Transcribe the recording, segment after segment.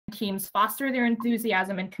teams foster their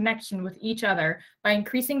enthusiasm and connection with each other by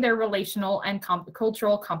increasing their relational and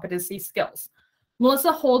cultural competency skills.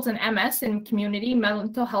 Melissa holds an MS in community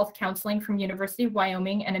mental health counseling from University of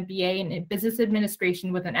Wyoming and a BA in business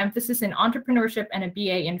administration with an emphasis in entrepreneurship and a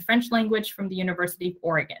BA in French language from the University of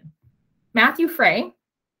Oregon. Matthew Fray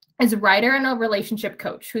is a writer and a relationship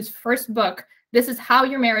coach whose first book, This Is How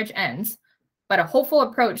Your Marriage Ends, but a hopeful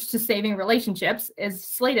approach to saving relationships, is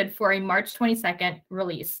slated for a March 22nd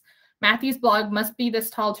release. Matthew's blog, Must Be This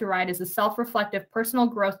Tall to Ride, is a self-reflective personal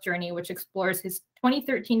growth journey which explores his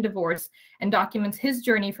 2013 divorce and documents his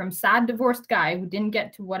journey from sad divorced guy who didn't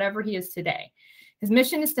get to whatever he is today. His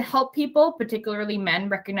mission is to help people, particularly men,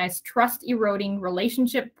 recognize trust-eroding,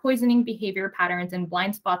 relationship-poisoning behavior patterns and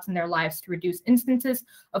blind spots in their lives to reduce instances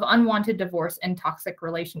of unwanted divorce and toxic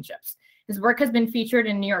relationships. His work has been featured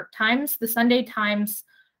in New York Times, the Sunday Times,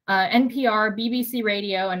 NPR, BBC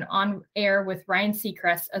Radio, and On Air with Ryan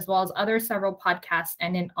Seacrest, as well as several podcasts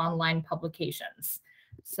and in online publications.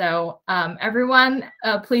 So everyone,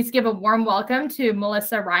 please give a warm welcome to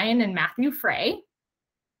Melissa, Ryan, and Matthew Fray.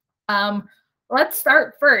 Let's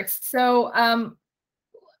start first. So,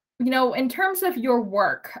 in terms of your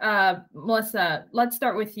work, Melissa, let's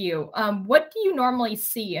start with you. What do you normally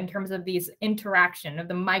see in terms of these of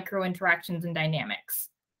the micro interactions and dynamics?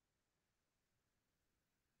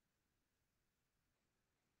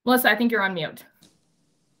 Melissa, I think you're on mute.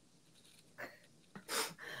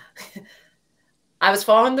 I was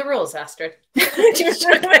following the rules, Astrid. Nice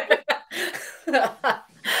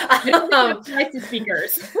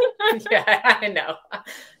speakers. Yeah, I know.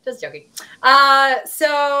 Just joking.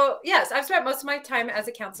 So yes, I've spent most of my time as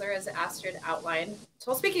a counselor, as Astrid outlined.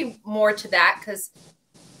 So I'll speaking more to that because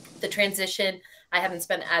the transition, I haven't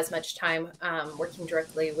spent as much time working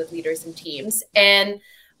directly with leaders and teams. And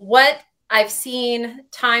what I've seen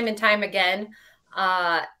time and time again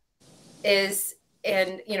is,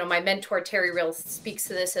 and my mentor Terry Real speaks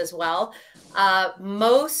to this as well.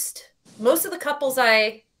 Most of the couples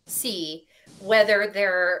I see, whether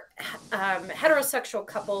they're heterosexual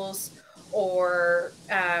couples or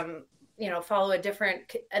follow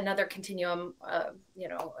another continuum,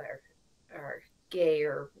 or gay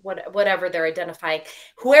or whatever they're identifying,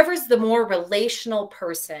 whoever's the more relational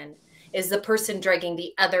person is the person dragging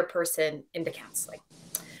the other person into counseling.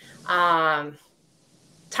 Time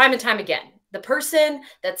and time again, the person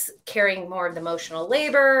that's carrying more of the emotional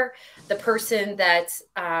labor, the person that's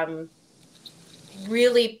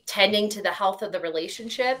really tending to the health of the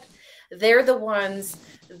relationship, they're the ones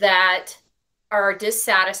that are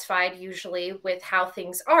dissatisfied usually with how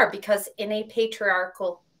things are, because in a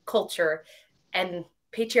patriarchal culture, and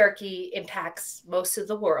patriarchy impacts most of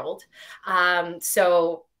the world.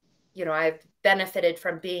 So I've benefited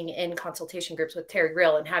from being in consultation groups with Terry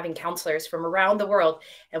Real and having counselors from around the world.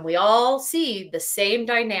 And we all see the same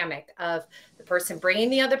dynamic of the person bringing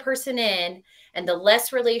the other person in, and the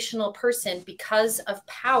less relational person, because of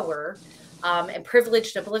power and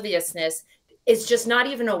privileged obliviousness, is just not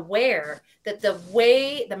even aware that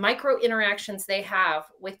the micro interactions they have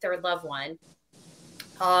with their loved one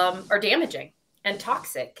are damaging and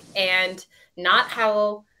toxic, and not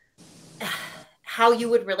how you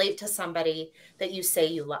would relate to somebody that you say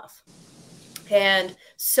you love. And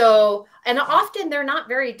often they're not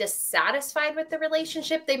very dissatisfied with the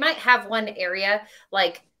relationship. They might have one area,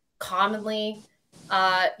 like commonly, in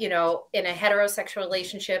a heterosexual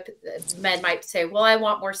relationship, men might say, well, I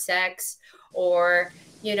want more sex, or,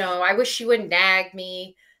 I wish she wouldn't nag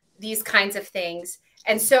me, these kinds of things.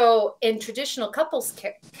 And so in traditional couples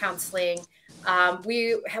counseling,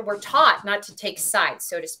 we're taught not to take sides,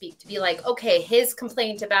 so to speak, to be like, okay, his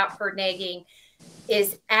complaint about her nagging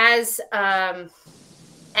is as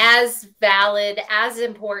valid, as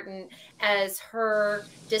important as her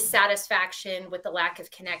dissatisfaction with the lack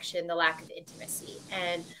of connection, the lack of intimacy.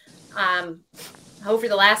 And over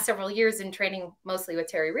the last several years in training, mostly with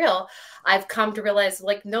Terry Real, I've come to realize,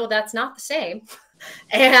 like, no, that's not the same.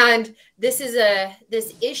 And this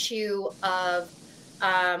issue of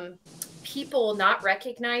people not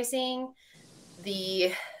recognizing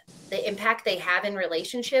the impact they have in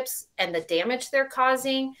relationships and the damage they're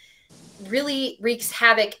causing really wreaks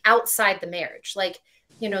havoc outside the marriage. Like,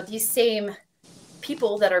 these same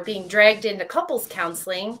people that are being dragged into couples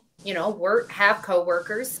counseling, have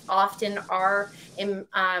coworkers, often are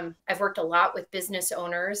I've worked a lot with business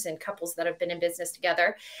owners and couples that have been in business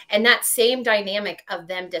together. And that same dynamic of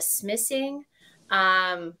them dismissing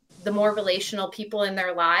the more relational people in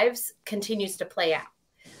their lives continues to play out.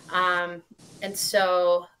 And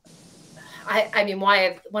so I mean,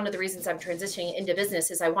 one of the reasons I'm transitioning into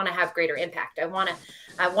business is I want to have greater impact. I want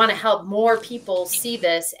to help more people see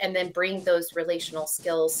this and then bring those relational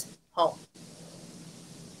skills home.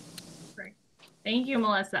 Great. Thank you,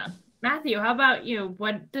 Melissa. Matthew, how about you?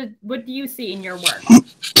 What do you see in your work?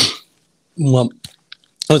 Well,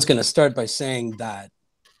 I was going to start by saying that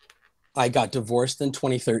I got divorced in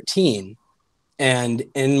 2013. And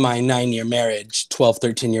in my 9-year marriage, 12,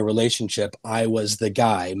 13-year relationship, I was the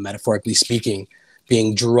guy, metaphorically speaking,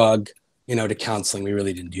 being drugged, to counseling. We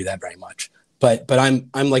really didn't do that very much. But I'm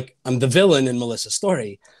the villain in Melissa's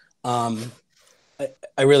story. I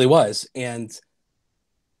really was. And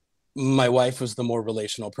my wife was the more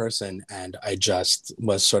relational person, and I just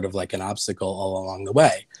was sort of like an obstacle all along the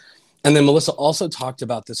way. And then Melissa also talked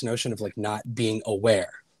about this notion of like not being aware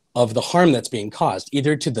of the harm that's being caused,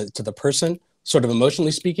 either to the person, sort of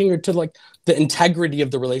emotionally speaking, or to like the integrity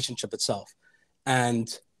of the relationship itself.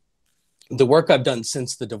 And the work I've done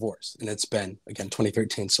since the divorce, and it's been, again,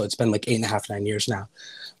 2013, so it's been like 8.5, 9 years now,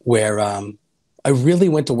 where I really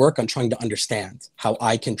went to work on trying to understand how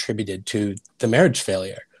I contributed to the marriage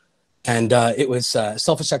failure. And it was a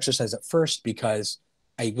selfish exercise at first because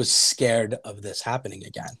I was scared of this happening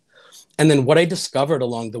again. And then what I discovered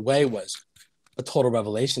along the way was a total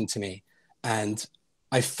revelation to me. And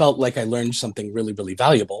I felt like I learned something really, really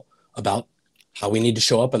valuable about how we need to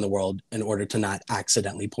show up in the world in order to not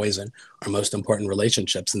accidentally poison our most important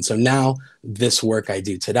relationships. And so now this work I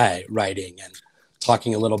do today, writing and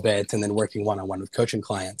talking a little bit and then working one-on-one with coaching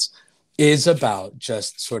clients, is about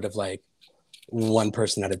just sort of like one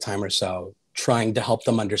person at a time or so, trying to help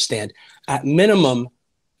them understand at minimum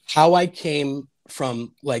how I came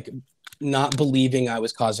from like not believing I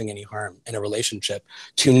was causing any harm in a relationship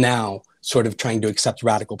to now sort of trying to accept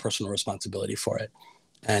radical personal responsibility for it.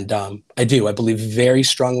 And I believe very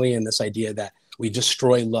strongly in this idea that we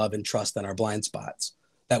destroy love and trust in our blind spots,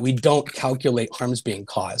 that we don't calculate harms being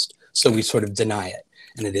caused, so we sort of deny it.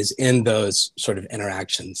 And it is in those sort of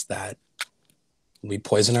interactions that we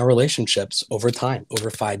poison our relationships over time,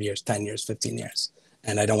 over 5 years, 10 years, 15 years.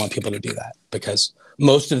 And I don't want people to do that, because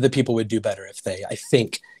most of the people would do better if they, I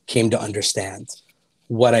think, came to understand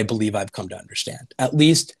what I believe I've come to understand. At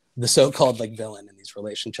least the so-called like villain in these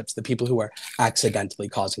relationships, the people who are accidentally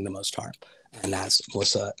causing the most harm. And as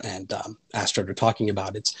Melissa and Astrid are talking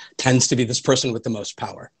about, it tends to be this person with the most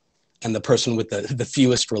power and the person with the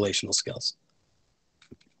fewest relational skills.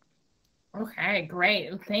 Okay, great.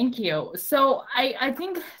 Thank you. So I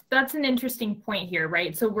think that's an interesting point here,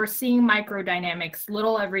 right? So we're seeing microdynamics,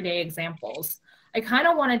 little everyday examples. I kind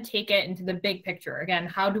of want to take it into the big picture. Again,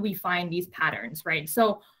 how do we find these patterns, right?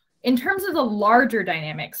 So in terms of the larger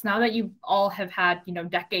dynamics, now that you all have had,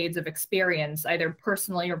 decades of experience, either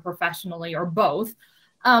personally or professionally or both,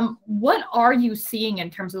 what are you seeing in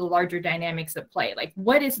terms of the larger dynamics at play? Like,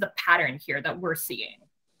 what is the pattern here that we're seeing?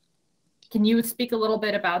 Can you speak a little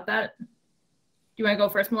bit about that? Do you want to go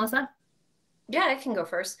first, Melissa? Yeah, I can go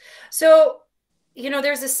first. So,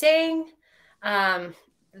 there's a saying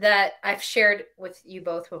that I've shared with you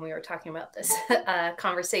both when we were talking about this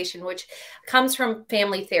conversation, which comes from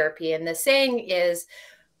family therapy. And the saying is,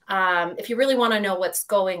 if you really want to know what's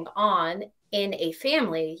going on in a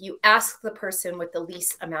family, you ask the person with the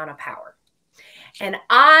least amount of power. And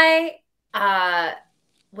I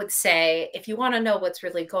would say, if you want to know what's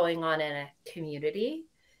really going on in a community,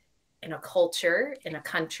 in a culture, in a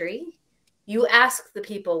country, you ask the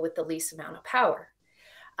people with the least amount of power.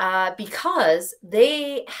 Because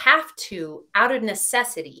they have to, out of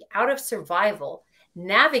necessity, out of survival,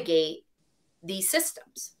 navigate these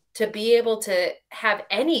systems to be able to have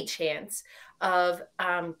any chance of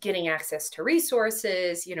getting access to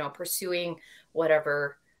resources, pursuing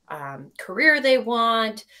whatever career they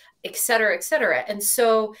want, et cetera, et cetera. And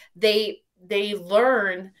so they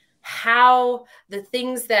learn how the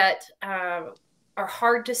things that are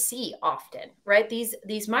hard to see often, right?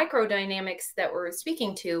 These micro dynamics that we're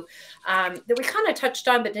speaking to, that we kind of touched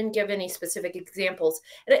on, but didn't give any specific examples.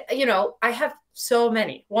 I have so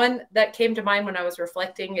many. One that came to mind when I was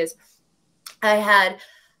reflecting is I had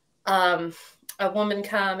a woman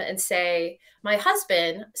come and say, my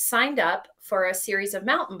husband signed up for a series of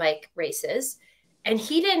mountain bike races, and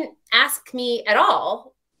he didn't ask me at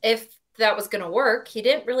all if that was going to work. He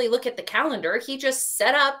didn't really look at the calendar. He just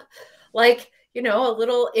set up a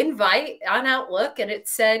little invite on Outlook, and it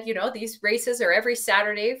said, these races are every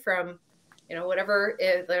Saturday from, whatever,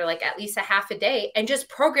 they're like at least a half a day, and just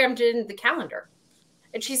programmed it in the calendar.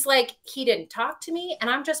 And she's like, he didn't talk to me, and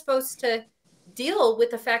I'm just supposed to deal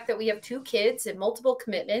with the fact that we have 2 kids and multiple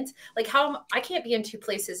commitments. Like, how I can't be in 2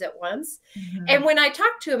 places at once. Mm-hmm. And when I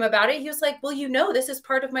talked to him about it, he was like, well, this is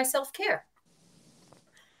part of my self-care.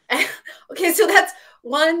 Okay, so that's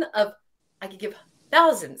one of, I could give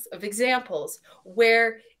thousands of examples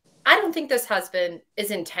where I don't think this husband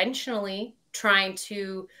is intentionally trying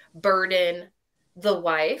to burden the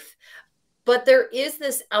wife, but there is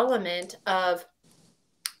this element of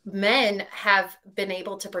men have been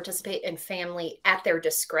able to participate in family at their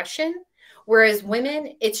discretion, whereas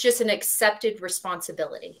women, it's just an accepted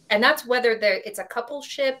responsibility. And that's whether it's a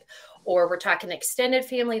coupleship or we're talking extended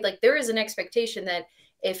family. Like, there is an expectation that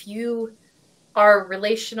if you are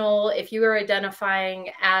relational, if you are identifying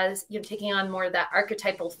as, you know, taking on more of that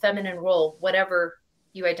archetypal feminine role, whatever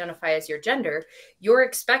you identify as your gender, you're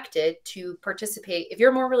expected to participate. If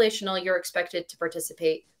you're more relational, you're expected to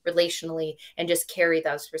participate relationally and just carry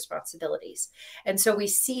those responsibilities. And so we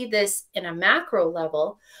see this in a macro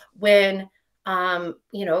level when,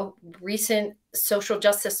 you know, recent social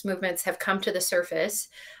justice movements have come to the surface.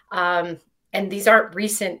 And these aren't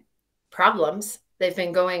recent problems. They've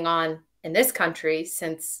been going on in this country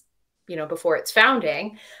since, you know, before its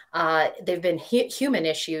founding. They've been human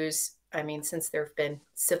issues, I mean, since there have been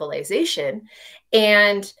civilization.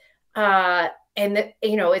 And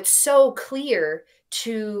you know, it's so clear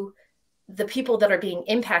to the people that are being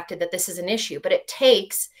impacted that this is an issue, but it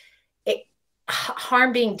takes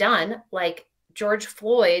harm being done, like George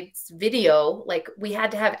Floyd's video. Like, we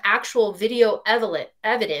had to have actual video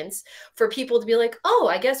evidence for people to be like, oh,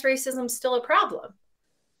 I guess racism's still a problem.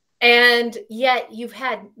 And yet you've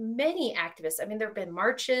had many activists. I mean, there have been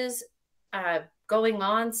marches going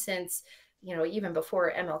on since, you know, even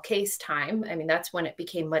before MLK's time. I mean, that's when it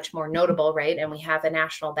became much more notable, right? And we have a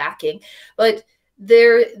national backing. But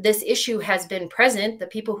this issue has been present. The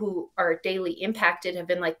people who are daily impacted have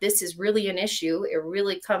been like, this is really an issue. It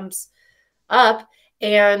really comes up.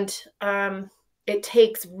 And it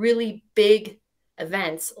takes really big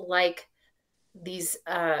events like these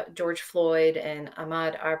George Floyd and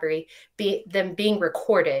Ahmaud Arbery, them being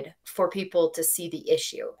recorded for people to see the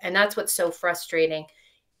issue. And that's what's so frustrating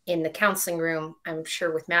in the counseling room, I'm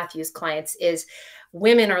sure with Matthew's clients, is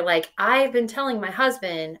women are like, I've been telling my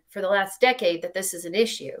husband for the last decade that this is an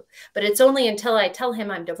issue, but it's only until I tell him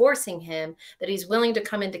I'm divorcing him that he's willing to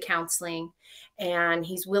come into counseling and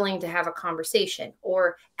he's willing to have a conversation.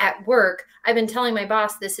 Or at work, I've been telling my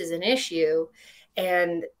boss this is an issue,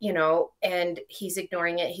 and, you know, and he's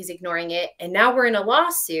ignoring it. And now we're in a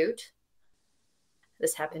lawsuit.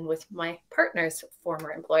 This happened with my partner's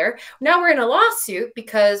former employer. Now we're in a lawsuit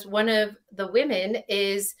because one of the women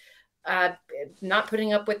is not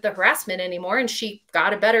putting up with the harassment anymore, and she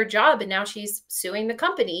got a better job, and now she's suing the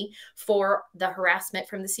company for the harassment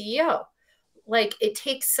from the CEO. Like, it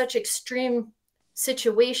takes such extreme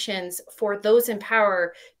situations for those in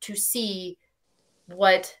power to see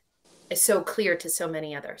what is so clear to so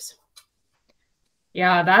many others.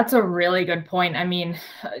 Yeah, that's a really good point. I mean,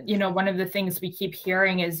 you know, one of the things we keep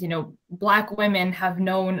hearing is, you know, Black women have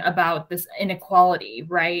known about this inequality,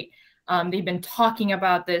 right? They've been talking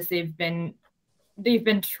about this. They've been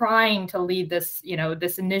trying to lead this, you know,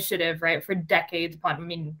 this initiative, right, for decades, I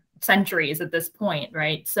mean, centuries at this point,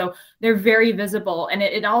 right? So they're very visible. And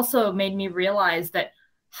it also made me realize that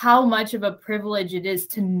how much of a privilege it is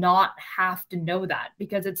to not have to know that,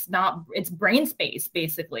 because it's brain space,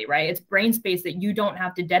 basically, right? It's brain space that you don't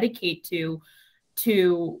have to dedicate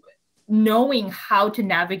to knowing how to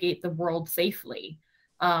navigate the world safely.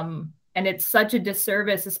 And it's such a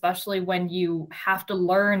disservice, especially when you have to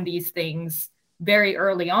learn these things very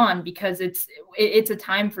early on, because it's a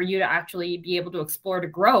time for you to actually be able to explore, to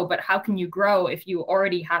grow. But how can you grow if you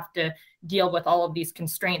already have to deal with all of these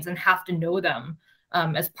constraints and have to know them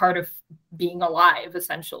as part of being alive,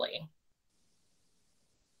 essentially?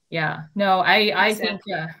 Yeah, no, I think,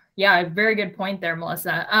 yeah, very good point there,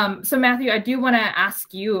 Melissa. So Matthew, I do want to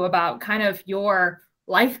ask you about kind of your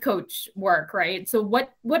life coach work, right? So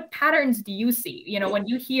what patterns do you see? You know, when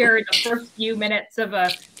you hear the first few minutes of a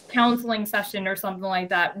counseling session or something like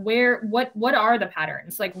that, what are the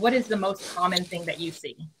patterns? Like, what is the most common thing that you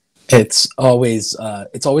see? It's always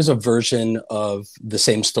a version of the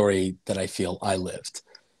same story that I feel I lived.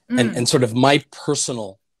 And sort of my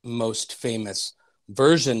personal most famous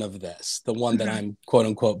version of this, the one that I'm quote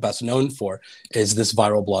unquote best known for, is this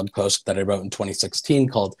viral blog post that I wrote in 2016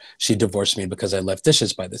 called "She Divorced Me Because I Left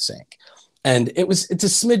Dishes by the Sink." And it's a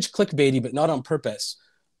smidge clickbaity, but not on purpose.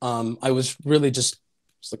 I was really just,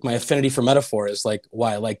 it's like my affinity for metaphor is like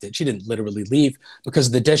why I liked it. She didn't literally leave because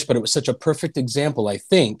of the dish, but it was such a perfect example, I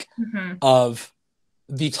think, of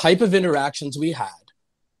the type of interactions we had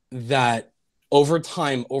that over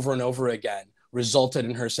time, over and over again, resulted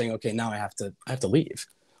in her saying, okay, now I have to leave.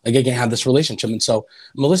 Like, I can't have this relationship. And so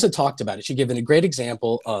Melissa talked about it. She gave a great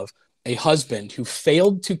example of a husband who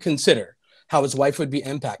failed to consider how his wife would be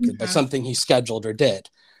impacted by something he scheduled or did,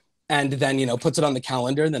 and then, you know, puts it on the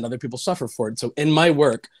calendar, and then other people suffer for it. So in my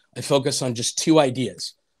work, I focus on just two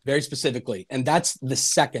ideas very specifically. And that's the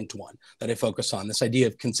second one that I focus on, this idea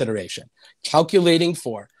of consideration, calculating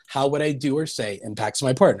for how what I do or say impacts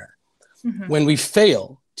my partner. When we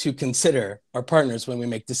fail to consider our partners, when we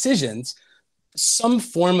make decisions, some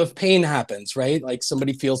form of pain happens, right? Like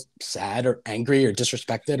somebody feels sad or angry or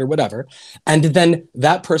disrespected or whatever. And then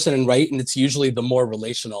that person, right, and it's usually the more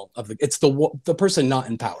relational of it's the person not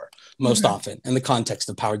in power most often in the context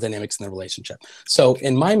of power dynamics in the relationship. So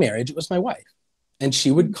in my marriage, it was my wife, and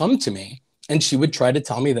she would come to me and she would try to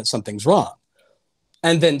tell me that something's wrong.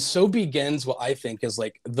 And then so begins what I think is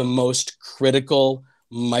like the most critical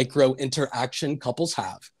micro interaction couples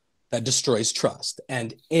have that destroys trust.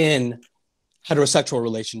 And in heterosexual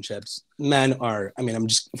relationships, men are, I mean,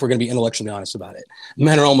 if we're going to be intellectually honest about it,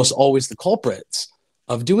 men are almost always the culprits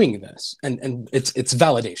of doing this. And it's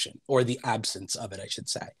validation, or the absence of it, I should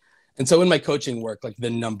say. And so in my coaching work, like the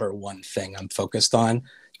number one thing I'm focused on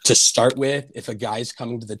to start with, if a guy's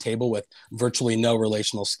coming to the table with virtually no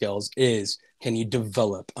relational skills, is can you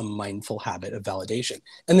develop a mindful habit of validation?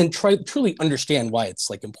 And then truly understand why it's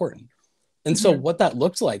like important. And so what that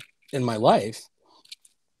looked like in my life,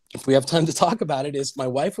 if we have time to talk about it, is my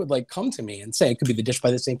wife would like come to me and say, it could be the dish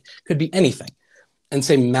by the sink, could be anything, and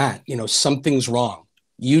say, Matt, you know, something's wrong.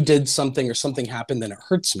 You did something or something happened and it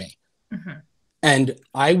hurts me. And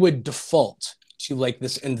I would default to like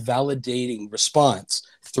this invalidating response,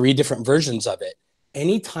 3 different versions of it,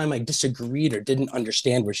 anytime I disagreed or didn't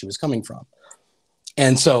understand where she was coming from.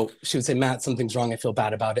 And so she would say, Matt, something's wrong. I feel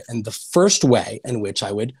bad about it. And the first way in which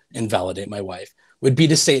I would invalidate my wife would be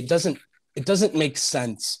to say, it doesn't make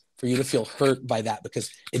sense for you to feel hurt by that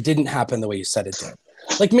because it didn't happen the way you said it did.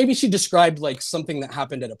 Like maybe she described like something that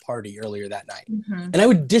happened at a party earlier that night. And I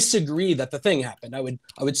would disagree that the thing happened. I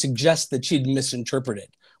would suggest that she'd misinterpreted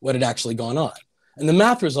what had actually gone on. And the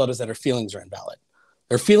math result is that her feelings are invalid.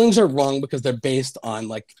 Her feelings are wrong because they're based on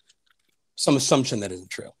like some assumption that isn't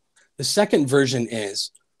true. The second version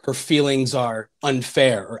is her feelings are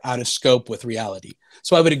unfair or out of scope with reality.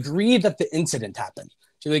 So I would agree that the incident happened.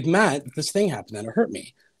 She'd be like, Matt, this thing happened and it hurt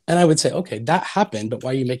me. And I would say, okay, that happened, but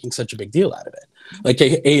why are you making such a big deal out of it? Like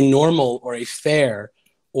a normal or a fair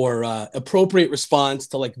or appropriate response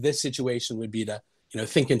to like this situation would be to, you know,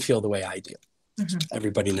 think and feel the way I do.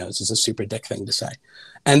 Everybody knows is a super dick thing to say.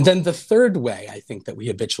 And then the third way I think that we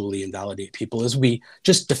habitually invalidate people is we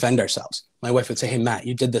just defend ourselves. My wife would say, hey, Matt,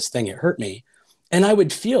 you did this thing, it hurt me. And I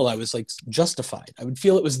would feel I was like justified. I would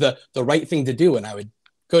feel it was the right thing to do. And I would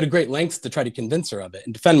go to great lengths to try to convince her of it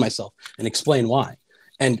and defend myself and explain why.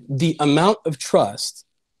 And the amount of trust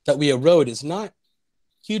that we erode is not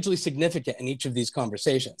hugely significant in each of these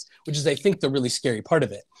conversations, which is, I think, the really scary part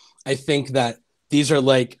of it. I think that these are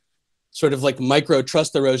like sort of like micro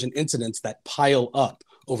trust erosion incidents that pile up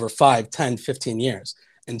over 5, 10, 15 years.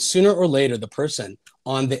 And sooner or later, the person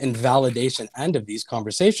on the invalidation end of these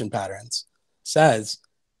conversation patterns says,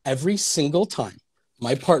 every single time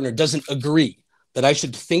my partner doesn't agree that I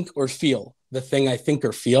should think or feel the thing I think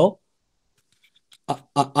or feel,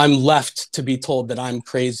 I'm left to be told that I'm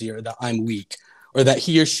crazy or that I'm weak or that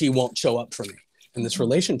he or she won't show up for me in this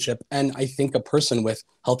relationship. And I think a person with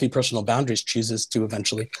healthy personal boundaries chooses to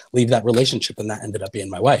eventually leave that relationship. And that ended up being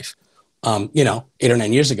my wife, 8 or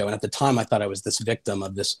 9 years ago. And at the time I thought I was this victim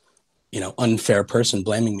of this, unfair person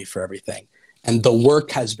blaming me for everything. And the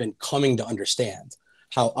work has been coming to understand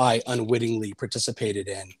how I unwittingly participated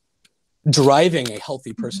in driving a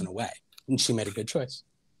healthy person away. And she made a good choice.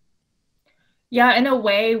 Yeah, in a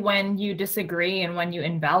way, when you disagree and when you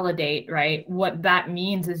invalidate, right, what that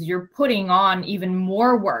means is you're putting on even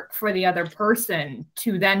more work for the other person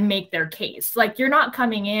to then make their case. Like, you're not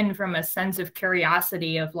coming in from a sense of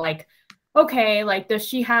curiosity of like, okay, like, does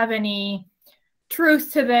she have any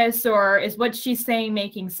truth to this, or is what she's saying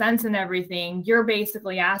making sense and everything? You're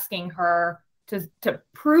basically asking her to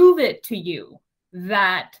prove it to you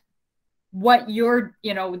that what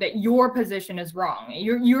that your position is wrong.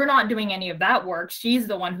 You're not doing any of that work. She's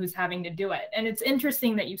the one who's having to do it. And it's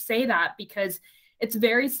interesting that you say that, because it's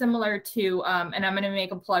very similar to, and I'm going to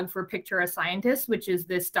make a plug for Picture a Scientist, which is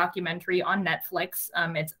this documentary on Netflix.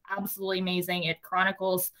 It's absolutely amazing. It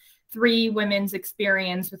chronicles 3 women's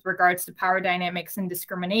experience with regards to power dynamics and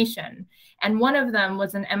discrimination. And one of them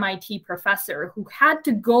was an MIT professor who had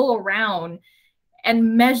to go around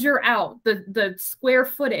and measure out the square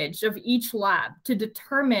footage of each lab to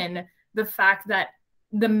determine the fact that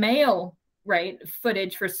the male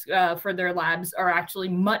footage for their labs are actually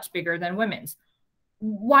much bigger than women's.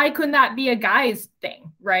 why couldn't that be a guy's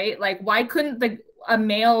thing, right? Like, why couldn't a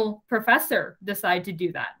male professor decide to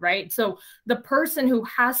do that, right? So the person who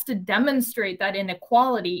has to demonstrate that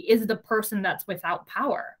inequality is the person that's without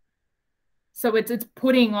power. So it's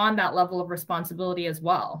putting on that level of responsibility as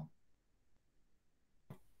well.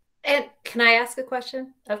 And can I ask a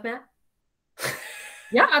question of Matt?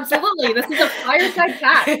 Yeah, absolutely. This is a fireside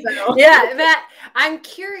chat. So. Yeah, Matt, I'm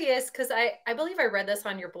curious because I believe I read this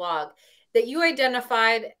on your blog that you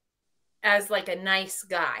identified as like a nice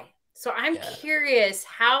guy. So I'm curious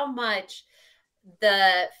how much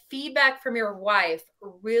the feedback from your wife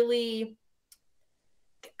really,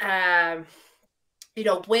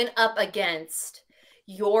 went up against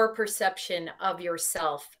your perception of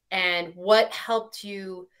yourself, and what helped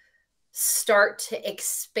you start to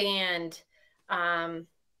expand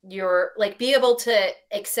your, like, be able to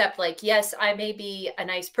accept, like, yes, I may be a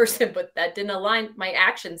nice person, but that didn't align, my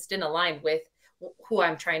actions didn't align with who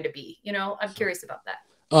I'm trying to be. I'm curious about that.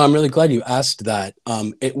 Oh, I'm really glad you asked that.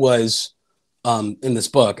 It was in this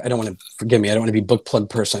book. I don't want to, forgive me, I don't want to be book plug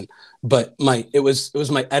person, but it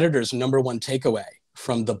was my editor's number one takeaway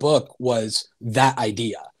from the book was that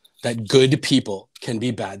idea that good people can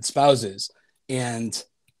be bad spouses. And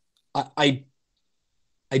I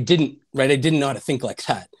didn't know how to think like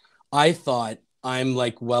that. I thought I'm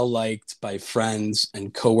like well-liked by friends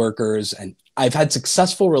and coworkers, and I've had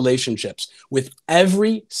successful relationships with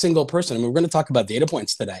every single person. I mean, we're going to talk about data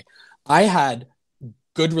points today. I had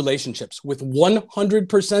good relationships with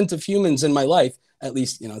 100% of humans in my life, at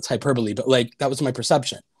least, it's hyperbole, but like that was my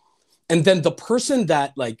perception. And then the person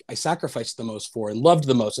that like I sacrificed the most for and loved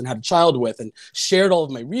the most and had a child with and shared all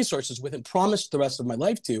of my resources with and promised the rest of my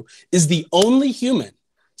life to is the only human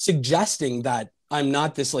suggesting that I'm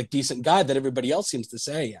not this like decent guy that everybody else seems to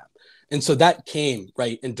say I am. And so that came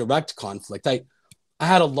right in direct conflict. I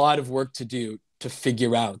had a lot of work to do to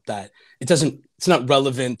figure out that it's not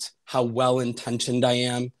relevant how well-intentioned I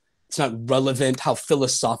am. It's not relevant how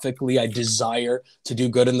philosophically I desire to do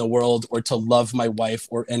good in the world or to love my wife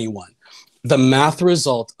or anyone. The math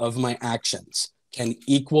result of my actions can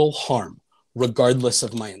equal harm regardless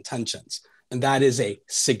of my intentions. And that is a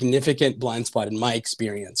significant blind spot in my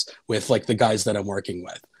experience with like the guys that I'm working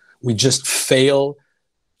with. We just fail.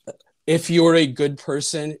 If you're a good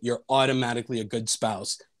person, you're automatically a good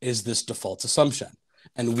spouse is this default assumption.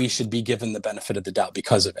 And we should be given the benefit of the doubt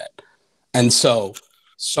because of it. And so,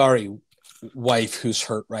 sorry, wife who's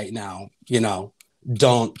hurt right now,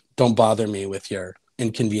 don't bother me with your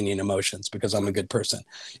inconvenient emotions because I'm a good person,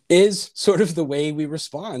 is sort of the way we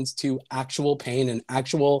respond to actual pain and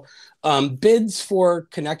actual bids for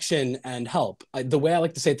connection and help. The way I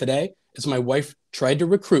like to say it today is my wife tried to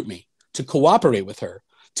recruit me to cooperate with her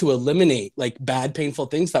to eliminate like bad, painful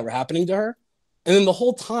things that were happening to her. And then the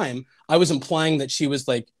whole time I was implying that she was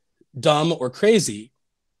like dumb or crazy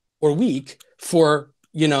or weak for,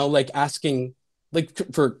 like asking, like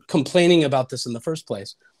for complaining about this in the first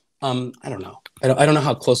place. I don't know. I don't know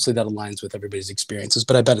how closely that aligns with everybody's experiences,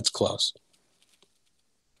 but I bet it's close.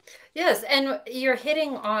 Yes. And you're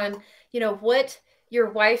hitting on, what your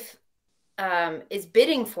wife is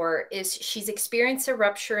bidding for is she's experienced a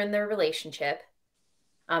rupture in their relationship.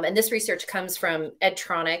 And this research comes from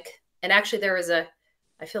Edtronic. And actually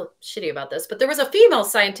I feel shitty about this, but there was a female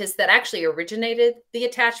scientist that actually originated the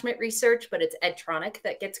attachment research, but it's Edtronic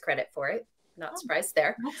that gets credit for it. Not surprised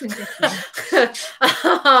there.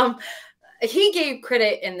 He gave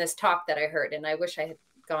credit in this talk that I heard, and I wish I had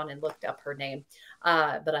gone and looked up her name,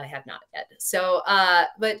 but I have not yet. So,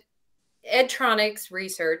 but Edtronic's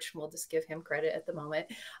research, we'll just give him credit at the moment,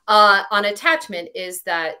 on attachment is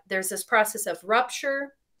that there's this process of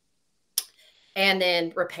rupture and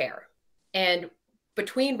then repair. And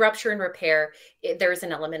between rupture and repair, there's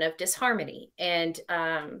an element of disharmony. And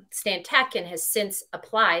Stan Tatkin has since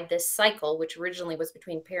applied this cycle, which originally was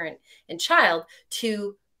between parent and child,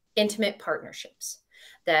 to intimate partnerships.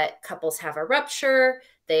 That couples have a rupture,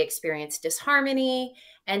 they experience disharmony,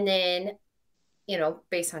 and then,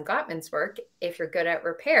 based on Gottman's work, if you're good at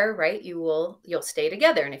repair, right, you'll stay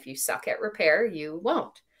together. And if you suck at repair, you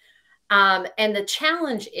won't. And the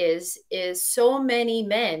challenge is so many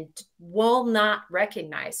men will not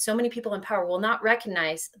recognize, so many people in power will not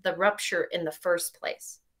recognize the rupture in the first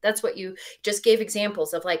place. That's what you just gave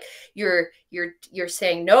examples of, like, you're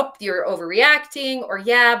saying, nope, you're overreacting, or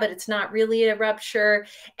yeah, but it's not really a rupture.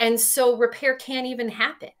 And so repair can't even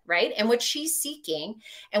happen, right? And what she's seeking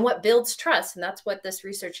and what builds trust, and that's what this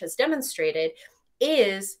research has demonstrated,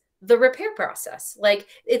 is the repair process. Like,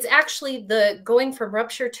 it's actually the going from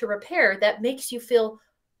rupture to repair that makes you feel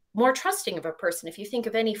more trusting of a person. If you think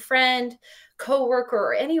of any friend, coworker,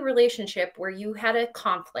 or any relationship where you had a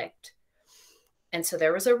conflict, and so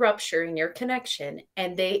there was a rupture in your connection,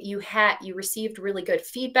 and you received really good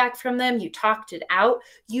feedback from them, you talked it out,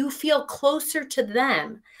 you feel closer to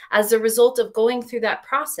them as a result of going through that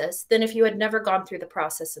process than if you had never gone through the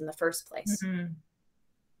process in the first place. Mm-hmm.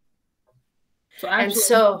 So actually, and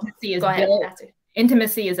so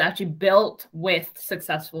intimacy is actually built with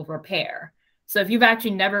successful repair. So if you've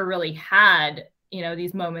actually never really had,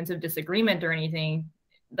 these moments of disagreement or anything,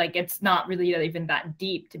 like, it's not really even that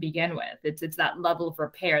deep to begin with. It's that level of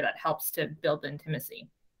repair that helps to build intimacy.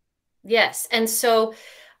 Yes. And so,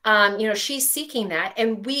 she's seeking that.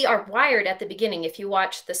 And we are wired at the beginning. If you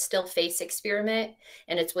watch the still face experiment,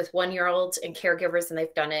 and it's with 1-year-olds and caregivers, and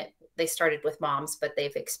they've done it, they started with moms, but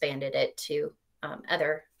they've expanded it to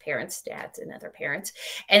other parents, dads and other parents.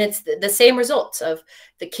 And it's the same results of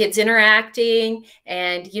the kids interacting,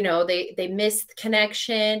 and, they miss the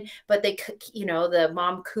connection, but the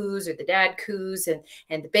mom coos or the dad coos and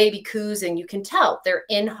the baby coos, and you can tell they're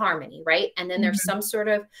in harmony, right? And then there's some sort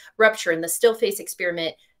of rupture. In the still face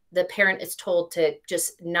experiment, the parent is told to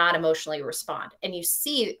just not emotionally respond. And you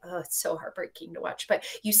see, it's so heartbreaking to watch, but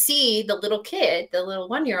you see the little kid, the little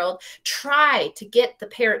 1-year-old, try to get the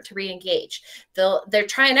parent to re-engage. They're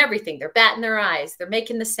trying everything. They're batting their eyes. They're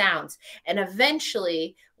making the sounds. And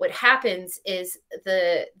eventually what happens is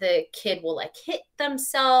the kid will hit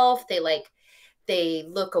themselves. They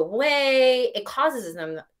look away. It causes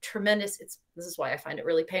them tremendous, this is why I find it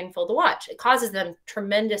really painful to watch. It causes them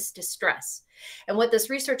tremendous distress. And what this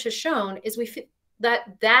research has shown is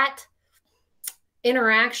that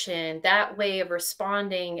interaction, that way of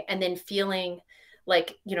responding, and then feeling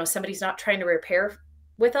like, somebody's not trying to repair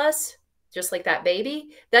with us, just like that baby,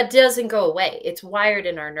 that doesn't go away. It's wired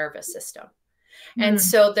in our nervous system. And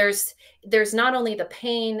so there's not only the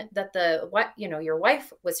pain that your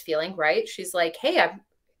wife was feeling, right? She's like, hey,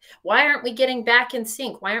 why aren't we getting back in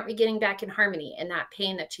sync? Why aren't we getting back in harmony? And that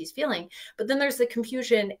pain that she's feeling. But then there's the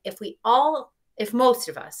confusion. If most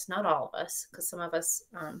of us, not all of us, because some of us,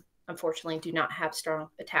 unfortunately, do not have strong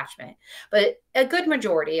attachment, but a good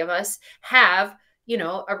majority of us have,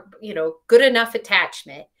 good enough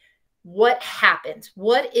attachment. What happens?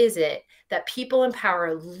 What is it that people in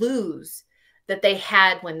power lose that they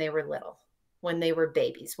had when they were little, when they were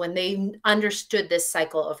babies, when they understood this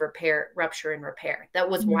cycle of rupture and repair that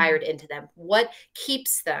was wired into them? What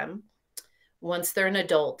keeps them, once they're an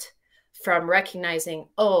adult, from recognizing,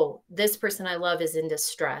 oh, this person I love is in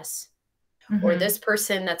distress, or this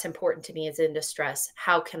person that's important to me is in distress.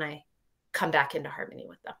 How can I come back into harmony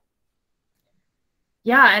with them?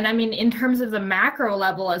 Yeah. And I mean, in terms of the macro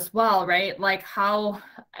level as well, right? Like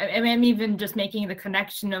I'm even just making the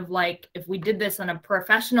connection of if we did this on a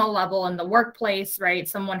professional level in the workplace, right?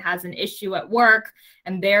 Someone has an issue at work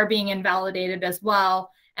and they're being invalidated as well.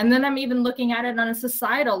 And then I'm even looking at it on a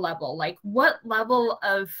societal level. What level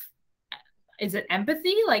of, is it empathy?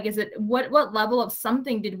 Is it, what level of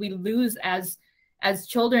something did we lose as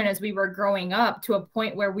children, as we were growing up, to a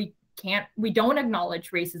point where we don't acknowledge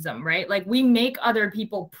racism, right? We make other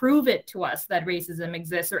people prove it to us that racism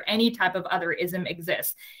exists, or any type of otherism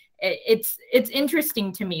exists. It's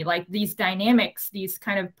interesting to me, these dynamics, these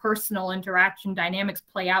kind of personal interaction dynamics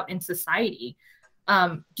play out in society.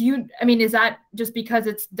 Is that just because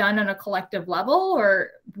it's done on a collective level,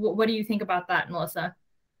 or what do you think about that, Melissa?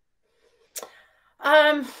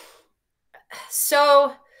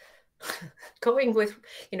 So going with,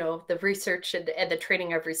 the research and the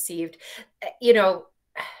training I've received,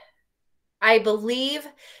 I believe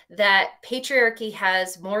that patriarchy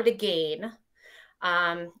has more to gain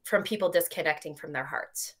from people disconnecting from their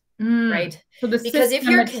hearts, right? So the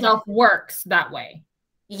system itself works that way.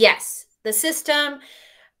 Yes. The system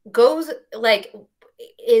goes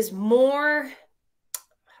is more,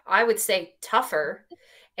 I would say, tougher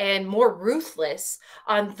and more ruthless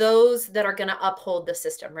on those that are going to uphold the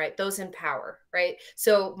system, right? Those in power, right?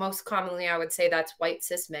 So most commonly, I would say that's white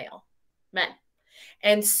cis male men.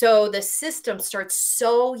 And so the system starts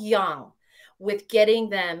so young with getting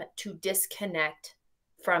them to disconnect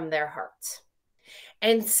from their hearts.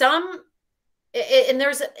 And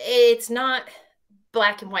it's not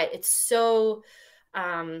black and white. It's so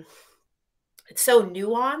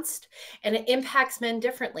nuanced, and it impacts men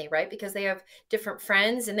differently, right? Because they have different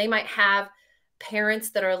friends, and they might have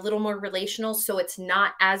parents that are a little more relational, so it's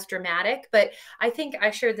not as dramatic. But I think I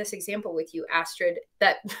shared this example with you, Astrid,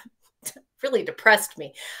 that really depressed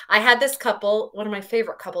me. I had this couple, one of my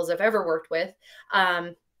favorite couples I've ever worked with,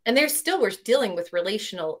 and they still were dealing with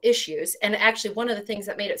relational issues. And actually, one of the things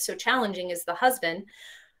that made it so challenging is the husband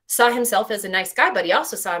saw himself as a nice guy, but he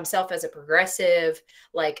also saw himself as a progressive,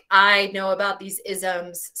 like, I know about these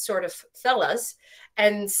isms sort of fellas.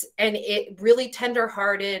 And it really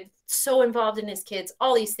tender-hearted, so involved in his kids,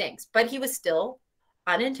 all these things. But he was still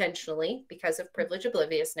unintentionally, because of privilege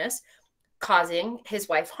obliviousness, causing his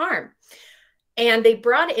wife harm. And they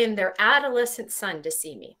brought in their adolescent son to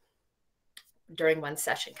see me during one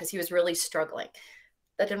session because he was really struggling.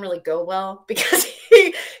 That didn't really go well, because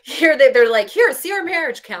they're like, here, see our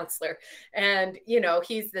marriage counselor. And,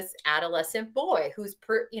 he's this adolescent boy who's,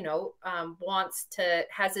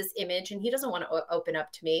 has this image, and he doesn't want to open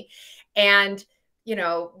up to me. And,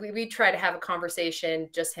 we try to have a conversation,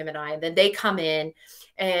 just him and I, and then they come in,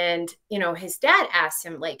 and, his dad asks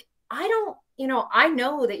him, like, I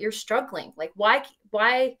know that you're struggling. Like, why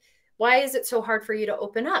is it so hard for you to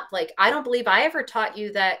open up? Like, I don't believe I ever taught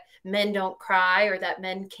you that men don't cry or that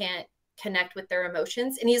men can't connect with their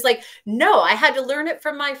emotions. And he's like, no, I had to learn it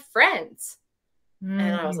from my friends. And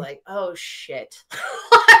I was like, oh shit.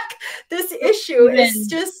 Like, this issue is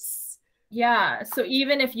just. Yeah. So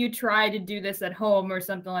even if you try to do this at home or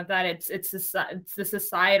something like that, it's the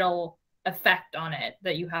societal effect on it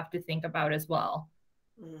that you have to think about as well.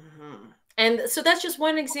 Mm-hmm. And so that's just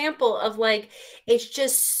one example of, like, it's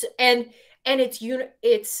just, and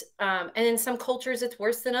in some cultures it's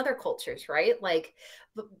worse than other cultures, right? Like,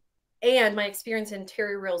 and my experience in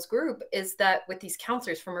Terry Reel's group is that with these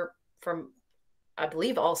counselors from I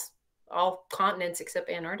believe all continents except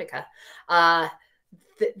Antarctica,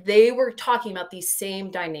 they were talking about these same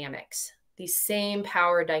dynamics, these same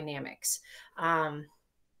power dynamics. Yeah.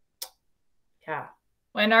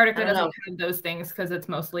 Well, Antarctica doesn't have those things because it's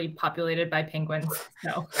mostly populated by penguins.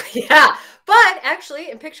 So yeah, but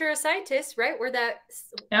actually, in Picture a Scientist, right, where that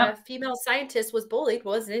female scientist was bullied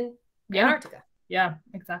was in Antarctica. Yeah,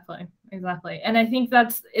 exactly. And I think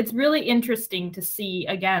it's really interesting to see,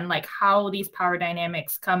 again, like, how these power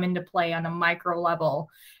dynamics come into play on a micro level,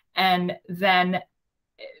 and then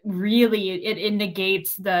really it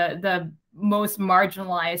negates the most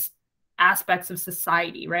marginalized aspects of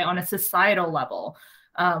society, right? On a societal level.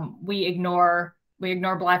 We ignore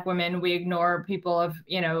Black women, we ignore people of,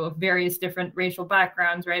 various different racial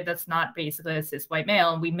backgrounds, right? That's not basically a cis white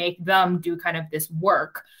male. And we make them do kind of this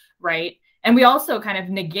work, right? And we also kind of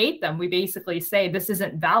negate them. We basically say, this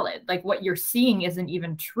isn't valid. Like, what you're seeing isn't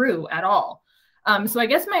even true at all. So I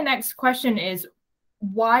guess my next question is,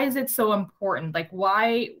 why is it so important? Like,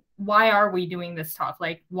 why are we doing this talk?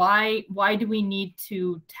 Like, why do we need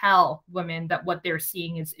to tell women that what they're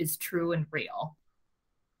seeing is true and real?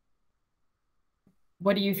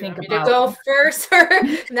 What do you think about? To go first, or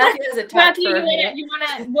Matthew has a talk. Matthew, you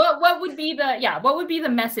want to? What would be the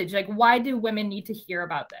message? Like, why do women need to hear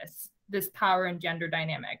about this power and gender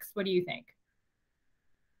dynamics? What do you think?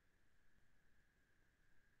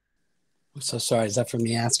 I'm so sorry. Is that from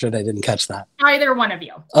me, Astrid? I didn't catch that. Either one of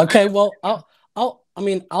you. Okay. Well,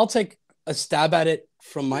 I'll take a stab at it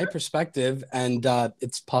from my perspective, and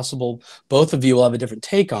it's possible both of you will have a different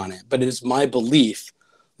take on it. But it is my belief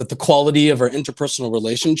that the quality of our interpersonal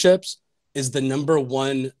relationships is the number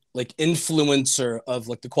one, like, influencer of,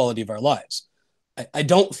 like, the quality of our lives. I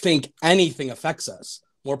don't think anything affects us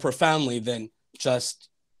more profoundly than just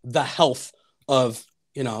the health of,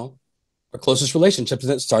 our closest relationships.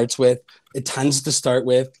 And it tends to start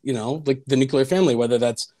with, like, the nuclear family, whether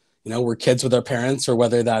that's, we're kids with our parents, or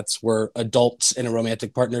whether that's we're adults in a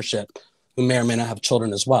romantic partnership who may or may not have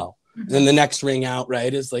children as well. Mm-hmm. And then the next ring out,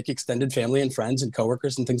 right, is like extended family and friends and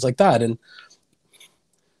coworkers and things like that. And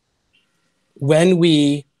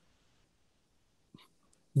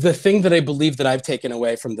the thing that I believe that I've taken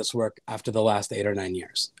away from this work after the last 8 or 9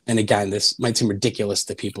 years, and again, this might seem ridiculous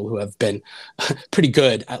to people who have been pretty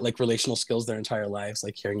good at, like, relational skills their entire lives,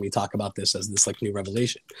 like hearing me talk about this as this, like, new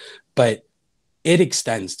revelation, but it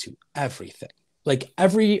extends to everything. Like,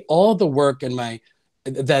 all the work in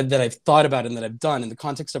that I've thought about and that I've done in the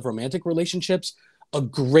context of romantic relationships, a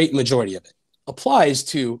great majority of it applies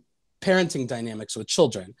to parenting dynamics with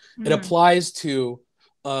children. Mm-hmm. It applies to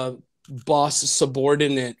boss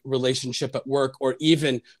subordinate relationship at work, or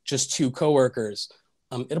even just two coworkers.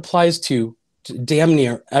 It applies to damn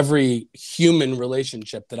near every human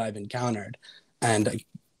relationship that I've encountered. And I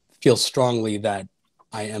feel strongly that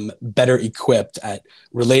I am better equipped at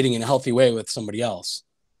relating in a healthy way with somebody else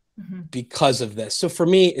because of this. So for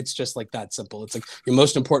me, it's just like that simple. It's like your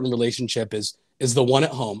most important relationship is the one at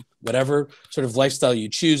home, whatever sort of lifestyle you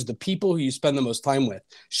choose. The people who you spend the most time with,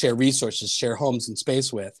 share resources, share homes and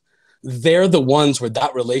space with, they're the ones where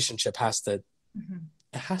that relationship has to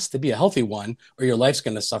be a healthy one, or your life's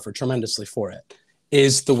going to suffer tremendously for it.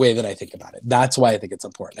 is the way that I think about it. That's why I think it's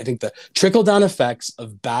important. I think the trickle-down effects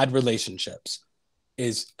of bad relationships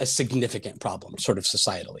is a significant problem, sort of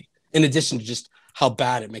societally, in addition to just how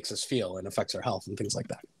bad it makes us feel and affects our health and things like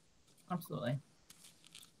that. Absolutely.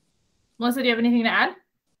 Melissa, do you have anything to add?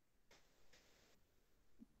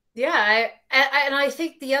 Yeah, I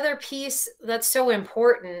think the other piece that's so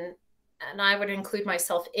important, and I would include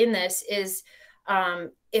myself in this, is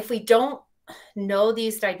if we don't know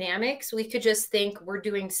these dynamics, we could just think we're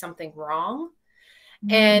doing something wrong.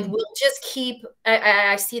 And we'll just keep,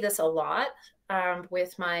 I see this a lot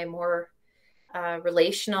with my more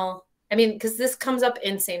relational, I mean, because this comes up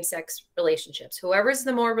in same-sex relationships. Whoever's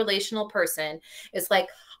the more relational person is like,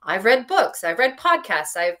 I've read books, I've read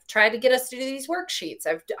podcasts, I've tried to get us to do these worksheets,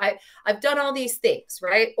 I've done all these things,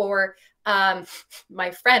 right? Or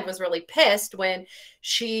my friend was really pissed when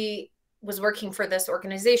she was working for this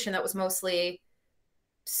organization that was mostly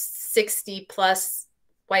 60 plus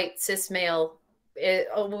white cis male. It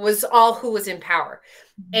was all who was in power.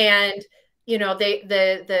 And you know,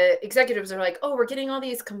 the executives are like, oh, we're getting all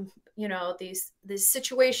these you know, these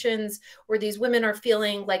situations where these women are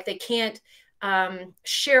feeling like they can't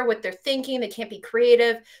share what they're thinking, they can't be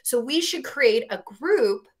creative, so we should create a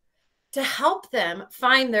group to help them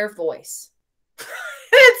find their voice.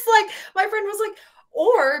 It's like, my friend was like,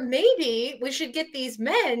 or maybe we should get these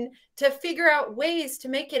men to figure out ways to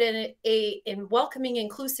make it in welcoming,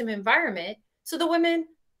 inclusive environment so the women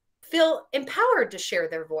feel empowered to share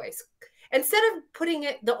their voice, instead of putting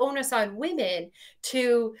the onus on women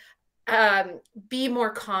to be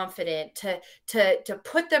more confident, to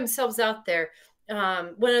put themselves out there.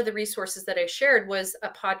 One of the resources that I shared was a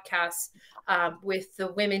podcast with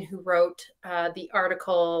the women who wrote the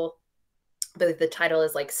article. The title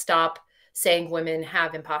is like, Stop Saying Women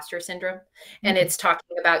Have Imposter Syndrome. And it's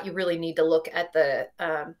talking about, you really need to look at the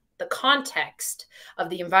context of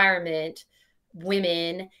the environment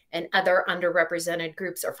women and other underrepresented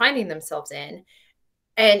groups are finding themselves in.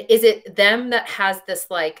 And is it them that has this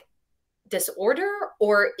like disorder,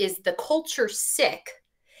 or is the culture sick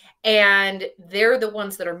and they're the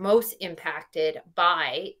ones that are most impacted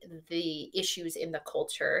by the issues in the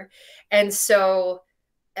culture? And so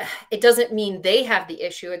it doesn't mean they have the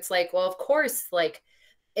issue. It's like, well, of course, like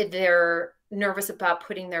they're nervous about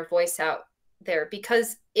putting their voice out there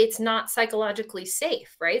because it's not psychologically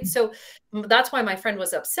safe, right? So that's why my friend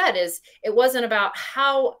was upset, is it wasn't about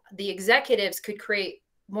how the executives could create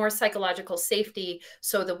more psychological safety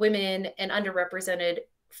so the women and underrepresented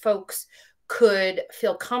folks could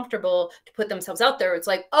feel comfortable to put themselves out there. It's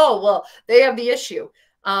like, oh, well, they have the issue.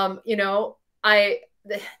 You know,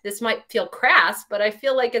 this might feel crass, but I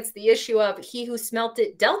feel like it's the issue of he who smelt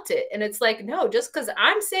it dealt it. And it's like, no, just because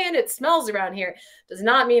I'm saying it smells around here does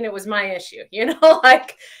not mean it was my issue, you know,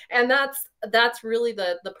 like, and that's really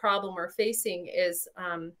the problem we're facing. Is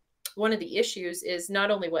one of the issues is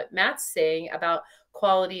not only what Matt's saying about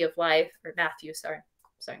quality of life, or Matthew's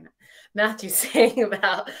saying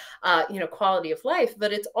about, you know, quality of life,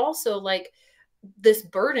 but it's also like this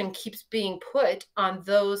burden keeps being put on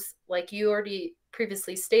those, like you already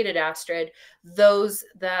previously stated, Astrid, those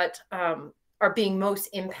that are being most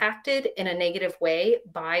impacted in a negative way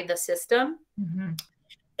by the system.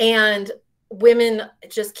 And women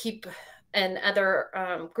just keep, and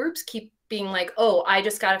other groups keep being like, oh, I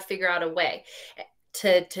just got to figure out a way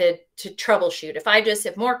to troubleshoot.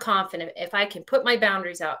 If more confident, if I can put my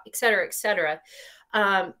boundaries out, et cetera, et cetera.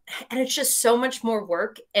 And it's just so much more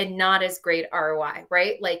work and not as great ROI,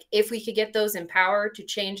 right? Like if we could get those in power to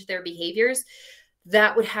change their behaviors,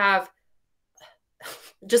 that would have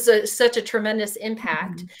just such a tremendous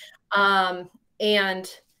impact. And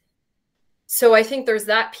so I think there's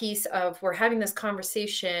that piece of, we're having this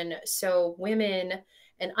conversation so women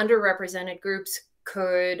and underrepresented groups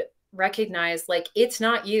could recognize, like, it's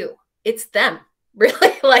not you, it's them.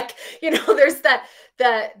 Really, like, you know, there's that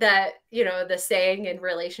you know, the saying in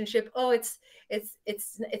relationship, oh, it's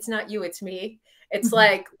not you, it's me. It's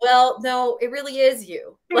like, well, no, it really is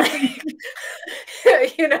you. Like,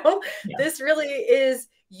 you know, this really is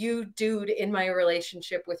you, dude, in my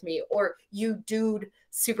relationship with me, or you, dude,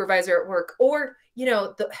 supervisor at work, or, you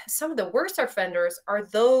know, some of the worst offenders are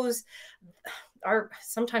those are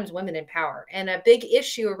sometimes women in power. And a big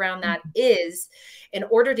issue around that is, in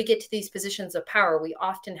order to get to these positions of power, we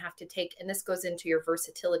often have to take, and this goes into your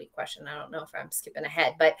versatility question, I don't know if I'm skipping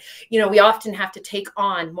ahead, but, you know, we often have to take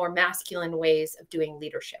on more masculine ways of doing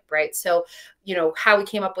leadership, right? So, you know, how we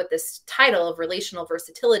came up with this title of relational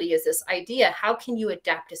versatility is this idea, how can you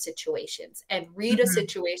adapt to situations and read a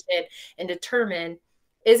situation and determine,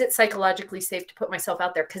 is it psychologically safe to put myself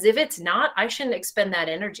out there? Because if it's not, I shouldn't expend that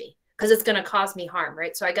energy. because it's going to cause me harm,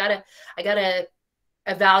 right? So I gotta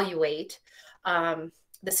evaluate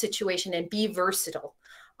the situation and be versatile,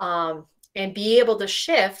 and be able to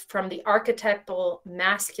shift from the archetypal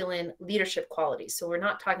masculine leadership qualities. So we're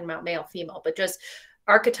not talking about male, female, but just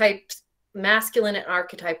archetypes, masculine and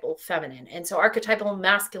archetypal feminine. And so archetypal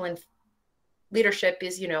masculine leadership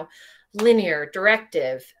is, you know, linear,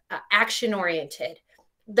 directive, action oriented.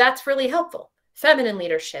 That's really helpful. Feminine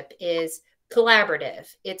leadership is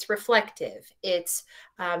collaborative, it's reflective, it's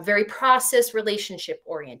very process relationship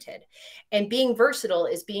oriented. And being versatile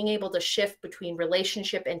is being able to shift between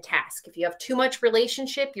relationship and task. If you have too much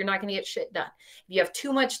relationship, you're not going to get shit done. If you have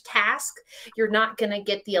too much task, you're not going to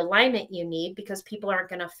get the alignment you need, because people aren't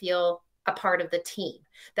going to feel a part of the team.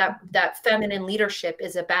 That feminine leadership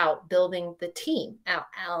is about building the team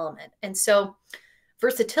element. And so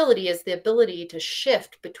versatility is the ability to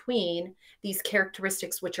shift between these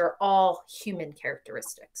characteristics, which are all human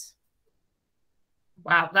characteristics.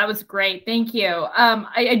 Wow, that was great. Thank you.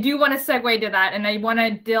 I do want to segue to that, and I want to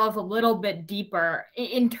delve a little bit deeper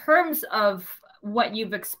in terms of what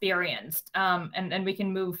you've experienced. And we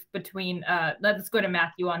can move between, let's go to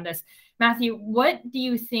Matthew on this. Matthew, what do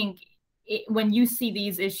you think when you see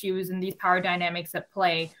these issues and these power dynamics at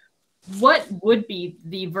play, what would be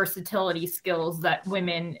the versatility skills that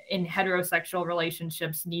women in heterosexual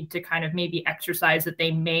relationships need to kind of maybe exercise that they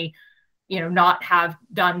may, you know, not have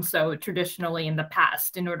done so traditionally in the